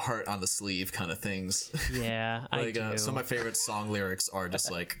know, heart on the sleeve kind of things. Yeah, I Like, do. some of my favorite song lyrics are just,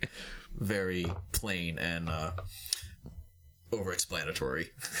 like, very plain and, over-explanatory.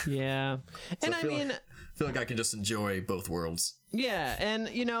 Yeah. And I mean, feel like I can just enjoy both worlds. yeah, and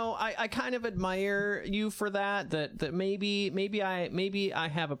you know, I kind of admire you for that maybe I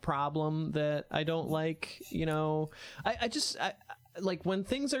have a problem that I don't like, you know. I like when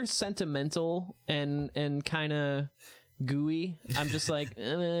things are sentimental and kind of gooey, I'm just like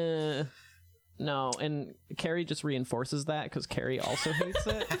no, and Carrie just reinforces that because Carrie also hates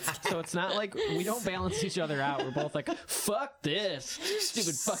it. So it's not like we don't balance each other out. We're both like, fuck this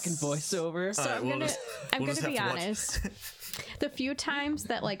stupid fucking voiceover. So All right, I'm we'll gonna just- I'm we'll just gonna be have to watch- honest. The few times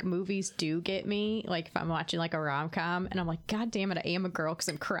that like movies do get me, like if I'm watching like a rom-com and I'm like, God damn it, I am a girl because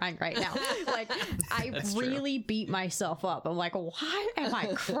I'm crying right now. Like I really beat myself up. I'm like, why am I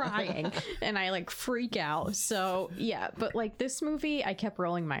crying? And I like freak out. So yeah, but like this movie, I kept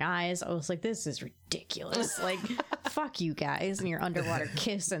rolling my eyes. I was like, this is ridiculous. Like, fuck you guys and your underwater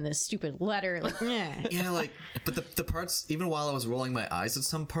kiss and this stupid letter. Like, yeah. Yeah, like, but the parts, even while I was rolling my eyes at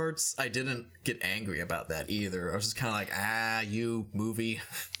some parts, I didn't get angry about that either. I was just kind of like, you movie.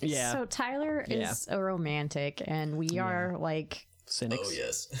 Yeah. So Tyler is a romantic, and we are like Cynics. Oh,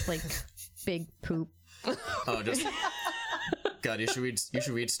 yes. big poop. Oh, just God, you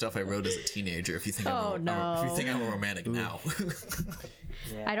should read stuff I wrote as a teenager if you think Oh, no. if you think I'm a romantic now.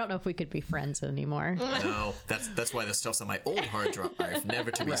 I don't know if we could be friends anymore. No, that's why the stuff's on my old hard drive,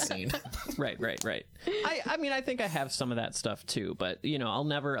 never to be seen. Right. I mean, I think I have some of that stuff too, but I'll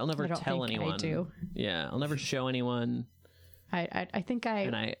never I don't tell think I anyone. do. Yeah, I'll never show anyone. I think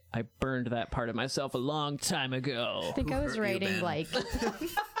And I burned that part of myself a long time ago. I think I was hurt you, writing Ben? like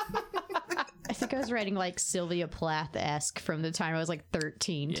I think I was writing like Sylvia Plath-esque from the time I was like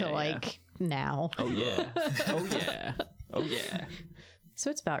 13 to Yeah, like now. Oh yeah. Oh yeah. Oh yeah. So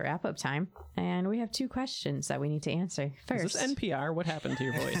it's about wrap up time, and we have 2 questions that we need to answer. Is First, this NPR? What happened to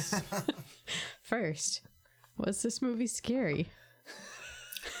your voice? first, was this movie scary?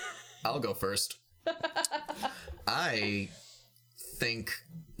 I'll go first. I think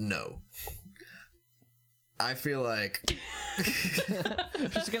no. I feel like I'm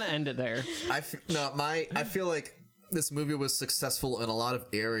just gonna end it there. I feel like this movie was successful in a lot of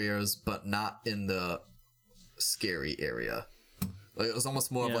areas, but not in the scary area. Like it was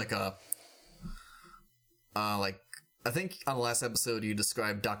almost more of Yeah. like a like I think on the last episode you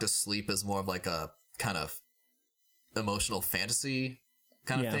described Dr. Sleep as more of like a kind of emotional fantasy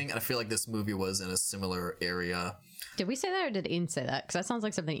kind of Yeah. thing, and I feel like this movie was in a similar area. Did we say that, or did Ian say that? Because that sounds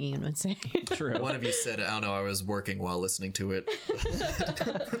like something Ian would say. True. One of you said it. I don't know. I was working while listening to it.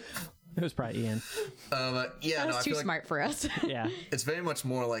 It was probably Ian. But yeah, That no, was I too feel like smart for us. Yeah. it's very much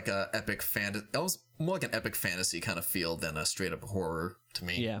more like a epic fantasy. It was more like an epic fantasy kind of feel than a straight up horror to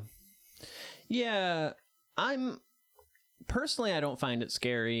me. Yeah. Yeah. I don't find it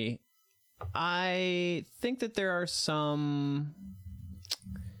scary. I think that there are some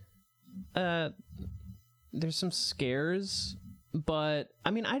there's some scares, but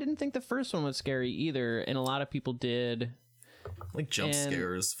I mean I didn't think the first one was scary either, and a lot of people did. Like jump And-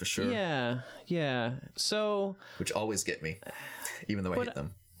 scares for sure, Yeah. So which always get me, even though I hate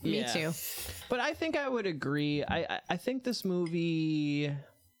them. Me yeah. too. But I think I would agree. I think this movie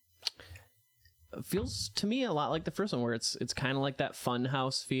feels to me a lot like the first one, where it's kind of like that fun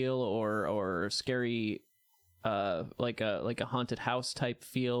house feel or scary, like a haunted house type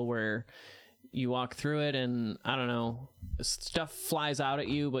feel, where you walk through it and I don't know, stuff flies out at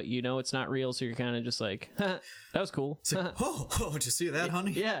you, but it's not real, so you're kind of just like, that was cool. It's like, oh, did you see that,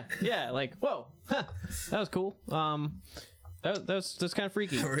 honey? Yeah, like whoa, that was cool. That's kind of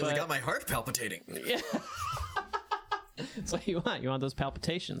freaky. I really but- got my heart palpitating. Yeah. It's what you want. You want those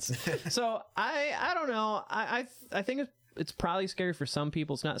palpitations. So I don't know. I think it's probably scary for some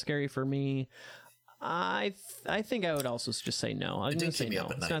people. It's not scary for me. I think I would also just say no. I'm gonna did say keep me no.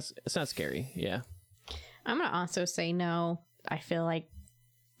 up at It's night. not scary. Yeah. I'm going to also say no. I feel like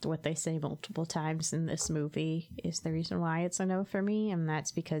what they say multiple times in this movie is the reason why it's a no for me, and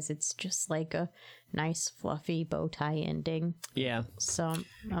that's because it's just like a nice fluffy bow tie ending. Yeah. So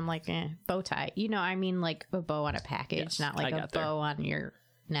I'm like, bow tie. I mean like a bow on a package, Yes, not I like a got there. bow on your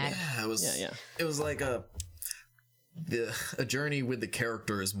neck. Yeah, it was. Yeah. It was like a journey with the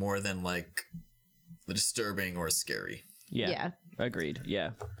characters more than like the disturbing or scary. Yeah. Yeah. Agreed.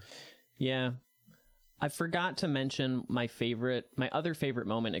 Yeah. Yeah. I forgot to mention my other favorite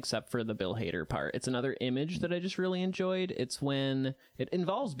moment, except for the Bill Hader part. It's another image that I just really enjoyed. It's when it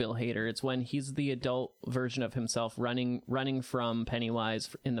involves Bill Hader. It's when he's the adult version of himself running from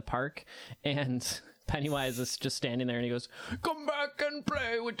Pennywise in the park, and Pennywise is just standing there and he goes, "Come back and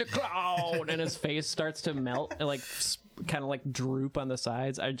play with the clown," and his face starts to melt and like kind of like droop on the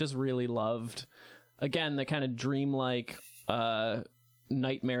sides. I just really loved, again, the kind of dreamlike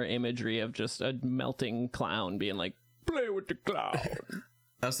nightmare imagery of just a melting clown being like, "Play with the clown."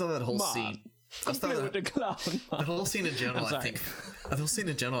 I just thought that whole Mom, scene. I just Play thought with the clown. the whole scene in general. I'm I sorry. think the whole scene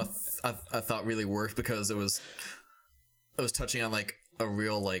in general, I thought really worked because it was touching on like a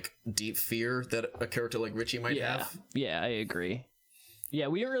real like deep fear that a character like Richie might have. Yeah, I agree. Yeah,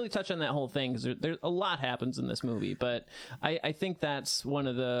 we didn't really touch on that whole thing because there's a lot happens in this movie, but I think that's one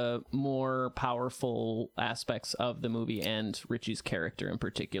of the more powerful aspects of the movie and Richie's character in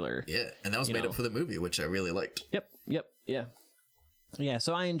particular. Yeah, and that was made up for the movie, which I really liked. Yep, yeah. Yeah,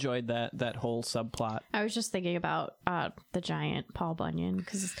 so I enjoyed that whole subplot. I was just thinking about the giant Paul Bunyan,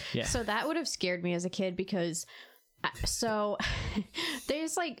 because Yeah. so that would have scared me as a kid, because so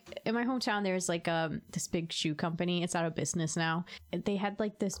there's like in my hometown there's like this big shoe company. It's out of business now. They had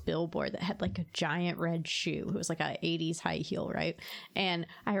like this billboard that had like a giant red shoe. It was like a 80s high heel, right? And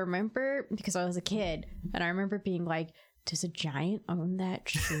I remember, because I was a kid, and I remember being like, does a giant own that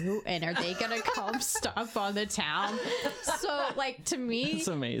shoe? And are they gonna come stomp on the town? So, like, to me, It's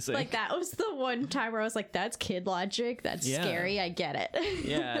amazing. like, that was the one time where I was like, that's kid logic. That's Yeah. scary. I get it.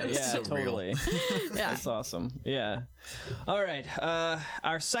 Yeah, so totally. Yeah. That's awesome. Yeah. All right.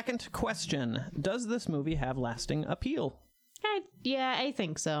 Our second question: does this movie have lasting appeal? Yeah, I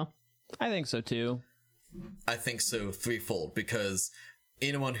think so. I think so too. I think so threefold, because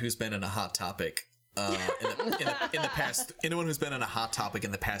anyone who's been in a hot topic in the past, anyone who's been in a hot topic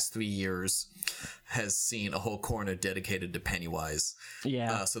in the past 3 years has seen a whole corner dedicated to Pennywise.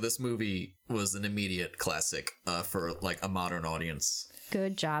 Yeah. So this movie was an immediate classic for like a modern audience.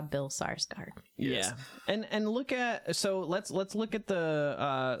 Good job, Bill Skarsgård. Yeah, and look at let's look at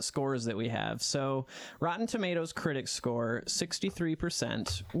the scores that we have. So Rotten Tomatoes critic score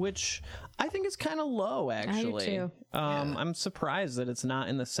 63%, which I think is kind of low actually. too. I'm surprised that it's not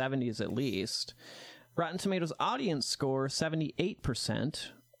in the 70s at least. Rotten Tomatoes audience score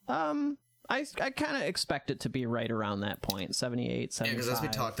 78%. I kind of expect it to be right around that point, 78, 75. Because as we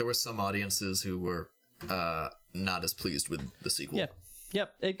talked, there were some audiences who were not as pleased with the sequel. Yeah.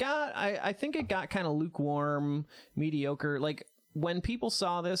 Yep. It got, I think it got kind of lukewarm, mediocre. Like, when people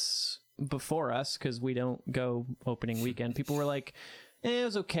saw this before us, because we don't go opening weekend, people were like, it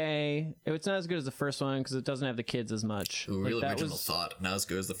was okay. It's not as good as the first one because it doesn't have the kids as much. Ooh, real Like, original thought. Not as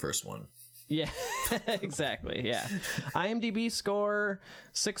good as the first one. Yeah, exactly. Yeah. IMDb score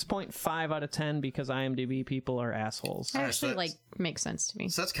 6.5 out of 10 because IMDb people are assholes. Actually, so like, makes sense to me.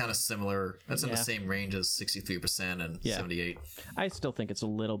 So that's kind of similar. That's in Yeah. the same range as 63% and 78. I still think it's a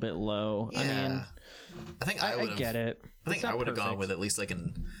little bit low. I mean, I think I get it. I think It's not I would have gone perfect. with at least like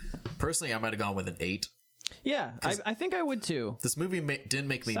personally, I might have gone with an 8. Yeah, I think I would too. This movie didn't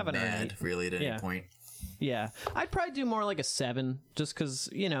make me 7 or an mad 8. really at any Yeah. point. Yeah, I'd probably do more like a 7, just because,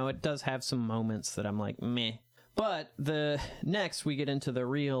 it does have some moments that I'm like, meh. But next we get into the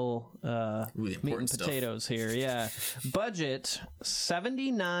real the meat and important stuff. potatoes here. Yeah, budget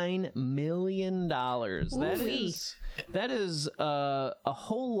 $79 million. That is a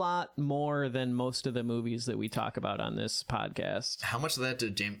whole lot more than most of the movies that we talk about on this podcast. How much of that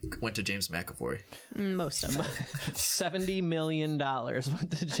went to James McAvoy? Most of it. $70 million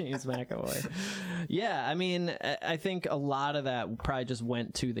went to James McAvoy. Yeah, I mean, I think a lot of that probably just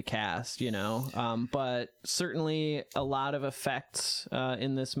went to the cast, but certainly a lot of effects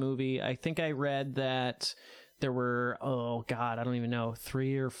in this movie. I think I read that there were, I don't even know,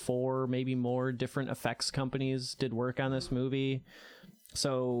 3 or 4, maybe more different effects companies did work on this movie.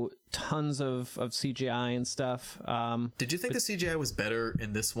 So tons of CGI and stuff. Did you think the CGI was better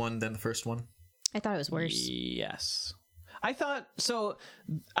in this one than the first one? I thought it was worse. Yes. I thought so.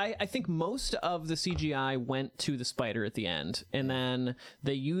 I think most of the CGI went to the spider at the end, and then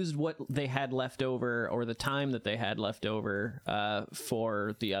they used what they had left over, or the time that they had left over,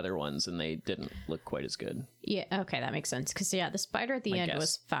 for the other ones, and they didn't look quite as good. Yeah, okay, that makes sense. Because, the spider at the end guess.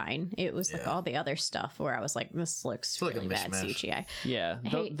 was fine. It was like all the other stuff where I was like, this looks like a really bad mishmash. CGI. Yeah,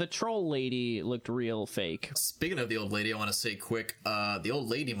 Hey. the troll lady looked real fake. Speaking of the old lady, I want to say quick, the old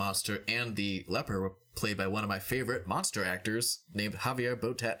lady monster and the leper were played by one of my favorite monster actors named Javier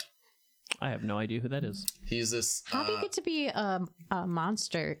Botet. I have no idea who that is. He's this How do you get to be a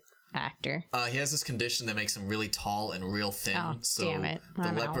monster actor? he has this condition that makes him really tall and real thin. Oh, so damn it. the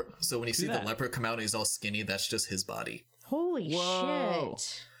I'm leper so when you see the that. leper come out and he's all skinny, that's just his body. Holy Whoa.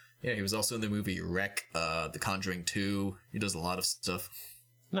 shit. Yeah, he was also in the movie Wreck, The Conjuring 2. He does a lot of stuff.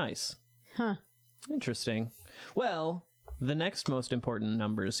 Nice. Huh. Interesting. Well, the next most important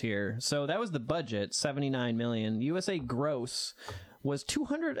numbers here. So that was the budget, $79 million. USA gross was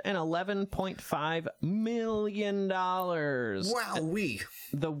 $211.5 million. Wowee!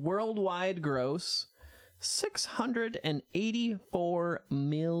 The worldwide gross, $684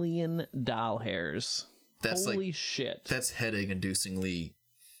 million. That's Holy shit. That's headache-inducingly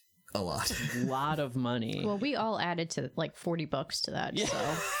a lot. Lot of money. Well, we all added to like $40 to that,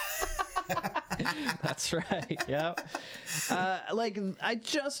 so. That's right. Yep. I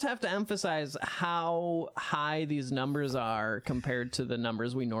just have to emphasize how high these numbers are compared to the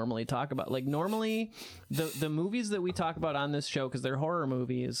numbers we normally talk about. Like, normally, the movies that we talk about on this show, because they're horror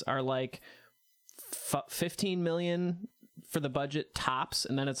movies, are like 15 million for the budget tops,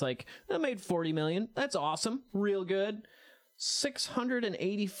 and then it's like, I made 40 million. That's awesome. Real good.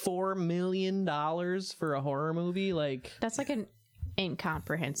 $684 million for a horror movie. Like, That's like an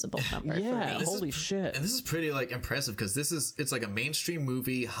incomprehensible number yeah, for me. holy shit. And this is pretty impressive because it's like a mainstream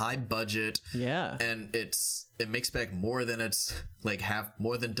movie, high budget, Yeah. and it makes back more than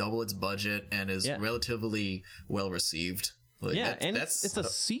more than double its budget, and is relatively well received. Yeah, and it's a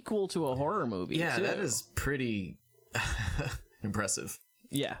sequel to a horror movie. yeah, too. that is pretty impressive.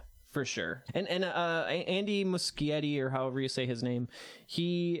 Yeah, for sure. And Andy Muschietti, or however you say his name,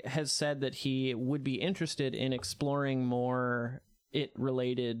 he has said that he would be interested in exploring more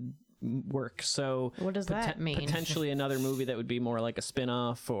it-related work. So What does that mean? Potentially another movie that would be more like a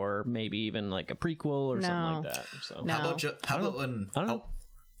spin-off, or maybe even like a prequel or something like that. So No. How about when I don't know.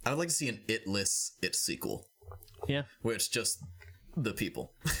 I would like to see an It-less It sequel, yeah. where it's just the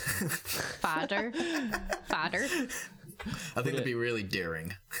people. Fodder. I think that'd be really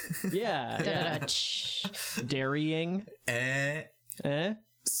daring. Yeah. Da-da-da-ch. Dairying. Eh. Eh?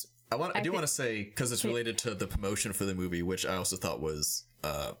 I do want to say, because it's related to the promotion for the movie, which I also thought was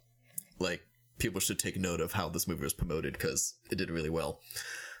like people should take note of how this movie was promoted, because it did really well.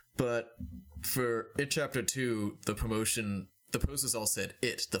 But for It Chapter 2, the promotion, the posters all said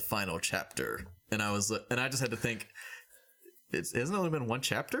It, the final chapter, and I just had to think, hasn't only been one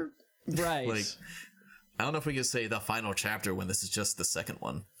chapter? Right. Like, I don't know if we could say the final chapter when this is just the second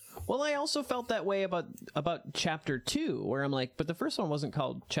one. Well, I also felt that way about chapter 2, where I'm like, but the first one wasn't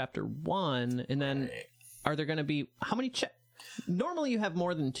called chapter 1, and then are there going to be how many normally you have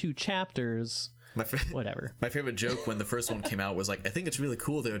more than 2 chapters. Whatever. My favorite joke when the first one came out was like, I think it's really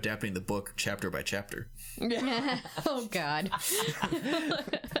cool they're adapting the book chapter by chapter. Oh God.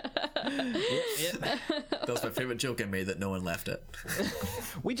 That was my favorite joke I made that no one laughed at.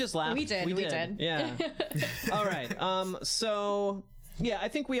 We just laughed. We did. Yeah. All right. So yeah, I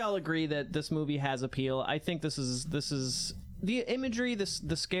think we all agree that this movie has appeal. I think this is the imagery,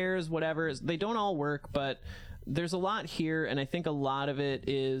 the scares, whatever. They don't all work, but there's a lot here, and I think a lot of it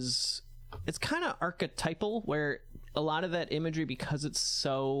is. It's kind of archetypal, where a lot of that imagery, because it's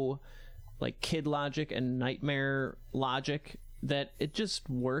so like kid logic and nightmare logic, that it just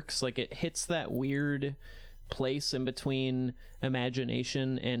works. Like, it hits that weird place in between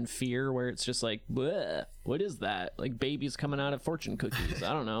imagination and fear, where it's just like, bleh, what is that? Like babies coming out of fortune cookies.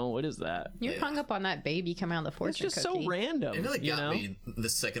 I don't know, what is that? You hung up on that baby coming out of the fortune It's just cookie. so random. It really got me the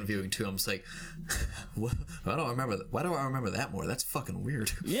second viewing too. I'm just like, why do I remember that more? That's fucking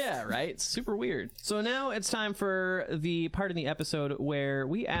weird. Yeah, right? It's super weird. So now it's time for the part in the episode where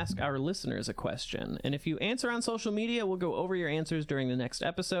we ask our listeners a question. And if you answer on social media, we'll go over your answers during the next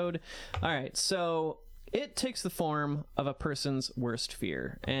episode. All right, so it takes the form of a person's worst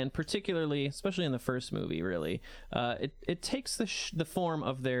fear, and particularly, especially in the first movie, really, it takes the form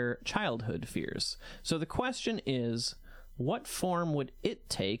of their childhood fears. So the question is, what form would it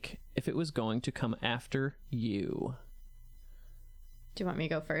take if it was going to come after you? Do you want me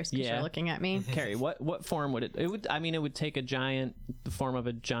to go first? Because Yeah. you're looking at me. Carrie, what form would it would? I mean, it would take the form of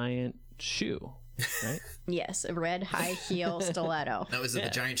a giant shoe, right? Yes, a red high heel stiletto. Now, is it the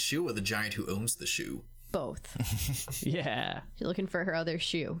giant shoe or the giant who owns the shoe? Both. Yeah. You're looking for her other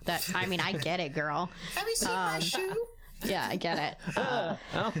shoe. I mean, I get it, girl. Have you seen my shoe? Yeah, I get it.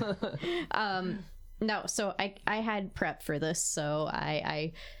 No, so I had prep for this, so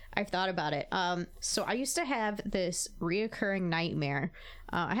I've thought about it. So I used to have this reoccurring nightmare.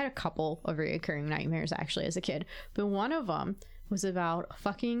 I had a couple of reoccurring nightmares actually as a kid, but one of them was about a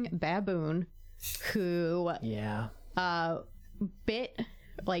fucking baboon who bit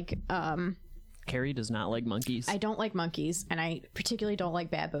like Carrie does not like monkeys. I don't like monkeys, and I particularly don't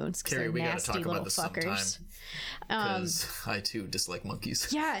like baboons because Carrie, they're we gotta nasty talk little about this sometime. fuckers. Because I too dislike monkeys.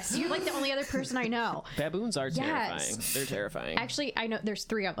 Yes, you're like the only other person I know. Baboons are terrifying. Yes. They're terrifying. Actually, I know there's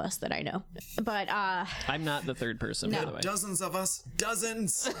 3 of us that I know, but I'm not the third person, by the way. Dozens of us.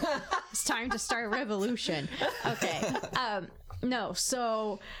 Dozens. it's time to start a revolution. Okay. No,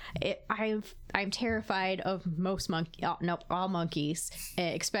 so I'm terrified of most all monkeys,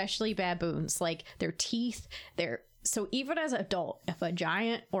 especially baboons. Like their teeth, so even as an adult, if a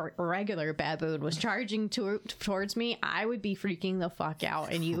giant or regular baboon was charging towards me, I would be freaking the fuck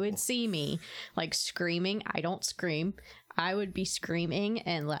out, and you would see me like screaming. I don't scream. I would be screaming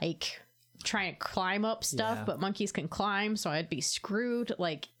and like trying to climb up stuff, but monkeys can climb, so I'd be screwed.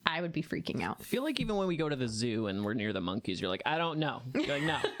 Like I would be freaking out. I feel like even when we go to the zoo and we're near the monkeys, you're like, I don't know. You're like,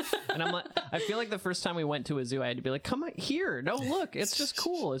 no. And I'm like, I feel like the first time we went to a zoo, I had to be like, come here. No, look, it's just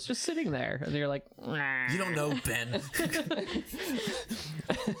cool. It's just sitting there. And you're like, nah. You don't know, Ben.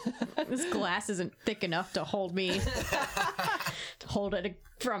 This glass isn't thick enough to hold me, to hold it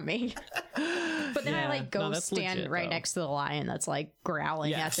from me. But then I like go that's stand legit, right though. next to the lion that's like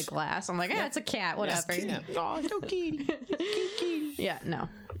growling at the glass. I'm like, it's a cat, whatever. Oh, so kitty. Yeah, no.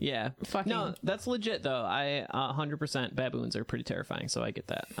 Yeah. Fucking- No, that's legit, though. I 100% baboons are pretty terrifying, so I get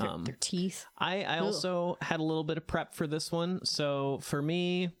that. Their teeth. I also had a little bit of prep for this one. So for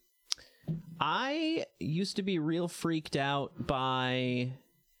me, I used to be real freaked out by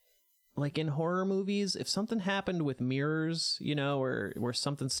like in horror movies, if something happened with mirrors, you know, or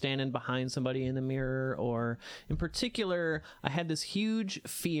something's standing behind somebody in the mirror, or in particular, I had this huge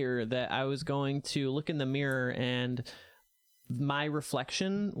fear that I was going to look in the mirror and my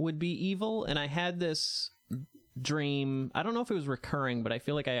reflection would be evil. And I had this dream. I don't know if it was recurring, but I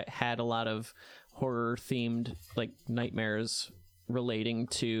feel like I had a lot of horror themed like nightmares relating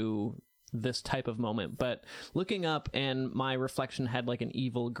to this type of moment. But looking up, and my reflection had like an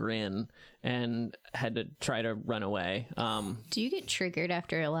evil grin and had to try to run away. Do you get triggered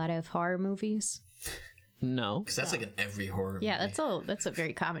after a lot of horror movies? No, Because that's like in every horror movie. Yeah, that's a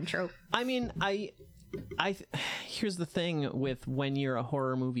very common trope. I mean, here's the thing with when you're a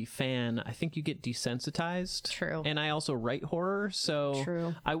horror movie fan, I think you get desensitized. True. And I also write horror, so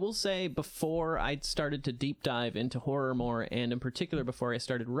True. I will say before I started to deep dive into horror more, and in particular before I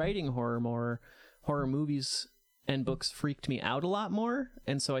started writing horror more, horror movies and books freaked me out a lot more.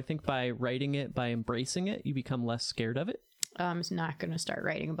 And so I think by writing it, by embracing it, you become less scared of it. I'm not going to start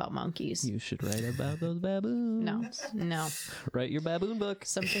writing about monkeys. You should write about those baboons. No. Write your baboon book.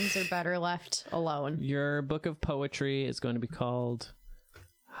 Some things are better left alone. Your book of poetry is going to be called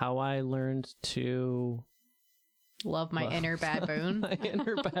How I Learned to Love my inner baboon. My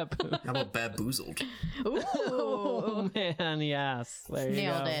Inner Baboon. How about Baboozled? Ooh. Oh man, yes. There you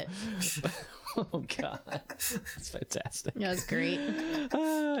Nailed go. it. Oh god. That's fantastic. That was great.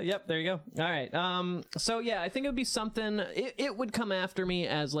 Yep, there you go. All right. So yeah, I think it would be something, it would come after me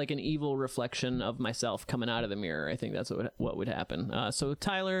as like an evil reflection of myself coming out of the mirror. I think that's what would happen. So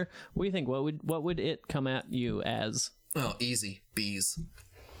Tyler, what do you think? What would it come at you as? Oh, easy. Bees.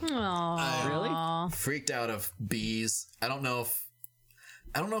 Aww. Really? Freaked out of bees. I don't know if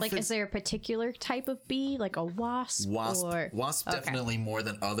Like, it's is there a particular type of bee, like a wasp? wasp. Or... Wasp Okay. definitely more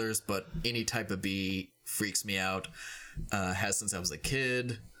than others, but any type of bee freaks me out. Has since I was a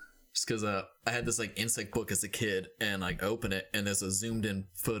kid. Just because I had this like insect book as a kid, and like open it, and there's a zoomed in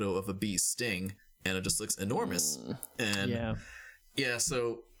photo of a bee's sting, and it just looks enormous. And yeah,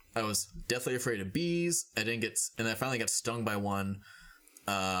 so I was definitely afraid of bees. And I finally got stung by one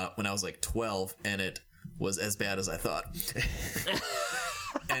when I was like 12, and it was as bad as I thought.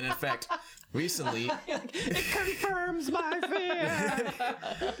 And in fact, recently It confirms my fear.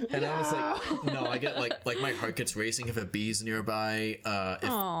 and I was like, no, I get like my heart gets racing if a bee's nearby. If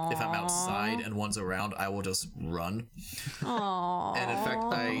I'm outside and one's around, I will just run. Aww. And in fact,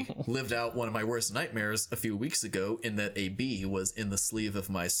 I lived out one of my worst nightmares a few weeks ago in that a bee was in the sleeve of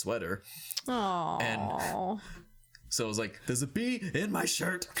my sweater. Aww. And so I was like, there's a bee in my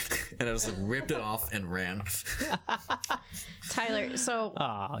shirt. And I just like ripped it off and ran. Tyler, so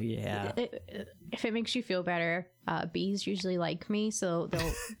Oh yeah. if it makes you feel better, bees usually like me, so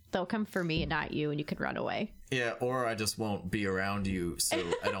they'll come for me and not you, and you can run away. Yeah, or I just won't be around you, so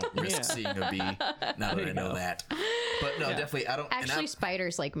I don't risk seeing a bee now that I know that. But no, definitely, I don't. Actually,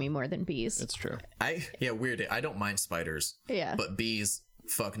 spiders like me more than bees. It's true. Weird. I don't mind spiders. Yeah. But bees,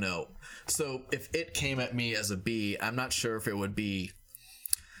 fuck no. So if it came at me as a bee, I'm not sure if it would be.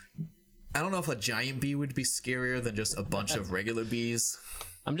 I don't know if a giant bee would be scarier than just a bunch of regular bees.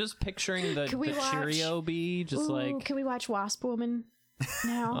 I'm just picturing the we watch- Cheerio bee, just Ooh, like, can we watch Wasp Woman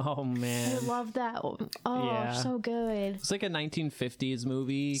now? oh I man. love that. Oh, Yeah. so good. It's like a 1950s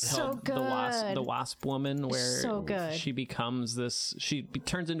movie So called good. The Wasp Woman, where So good. she becomes this. She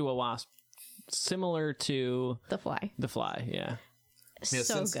turns into a wasp, similar to The Fly. The Fly. Yeah, So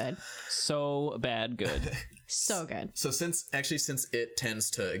since- good. so bad, good. So good. So since it tends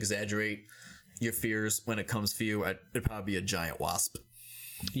to exaggerate your fears when it comes for you, it'd probably be a giant wasp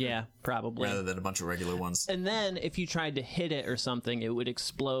Yeah, probably. rather than a bunch of regular ones. And then if you tried to hit it or something, it would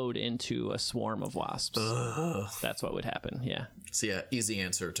explode into a swarm of wasps. That's what would happen. Yeah. So yeah, easy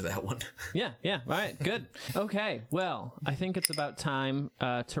answer to that one. Yeah. All right. Good. Okay. Well, I think it's about time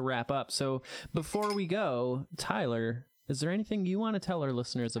to wrap up. So before we go, Tyler, is there anything you want to tell our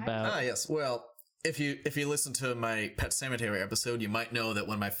listeners about? Yes. Well, if you listen to my Pet Cemetery episode, you might know that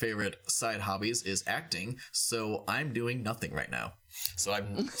one of my favorite side hobbies is acting. So I'm doing nothing right now. So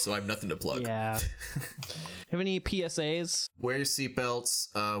I've nothing to plug. Yeah. Have any PSAs? Wear your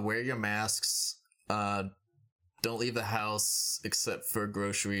seatbelts. Wear your masks. Don't leave the house except for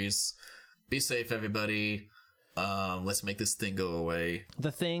groceries. Be safe, everybody. Let's make this thing go away.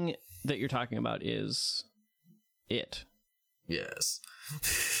 The thing that you're talking about is it. Yes.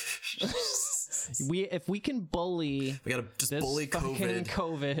 If we can bully We gotta just this bully fucking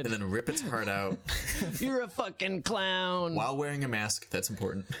COVID, and then rip its heart out you're a fucking clown. while wearing a mask. That's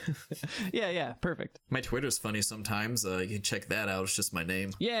important. Yeah, perfect. My Twitter's funny sometimes. You can check that out. It's just my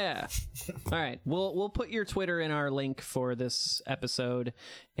name. Yeah. All right. We'll put your Twitter in our link for this episode,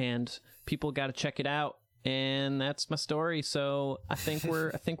 and people got to check it out. And that's my story. So I think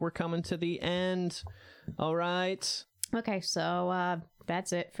we're coming to the end. All right. Okay, so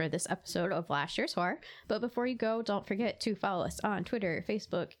that's it for this episode of Last Year's Horror. But before you go, don't forget to follow us on Twitter,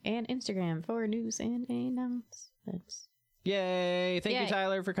 Facebook, and Instagram for news and announcements. Yay. Thank Yay. you,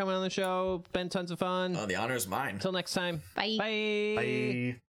 Tyler, for coming on the show. Been tons of fun. The honor is mine. Until next time. Bye. Bye.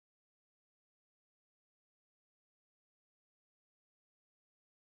 Bye.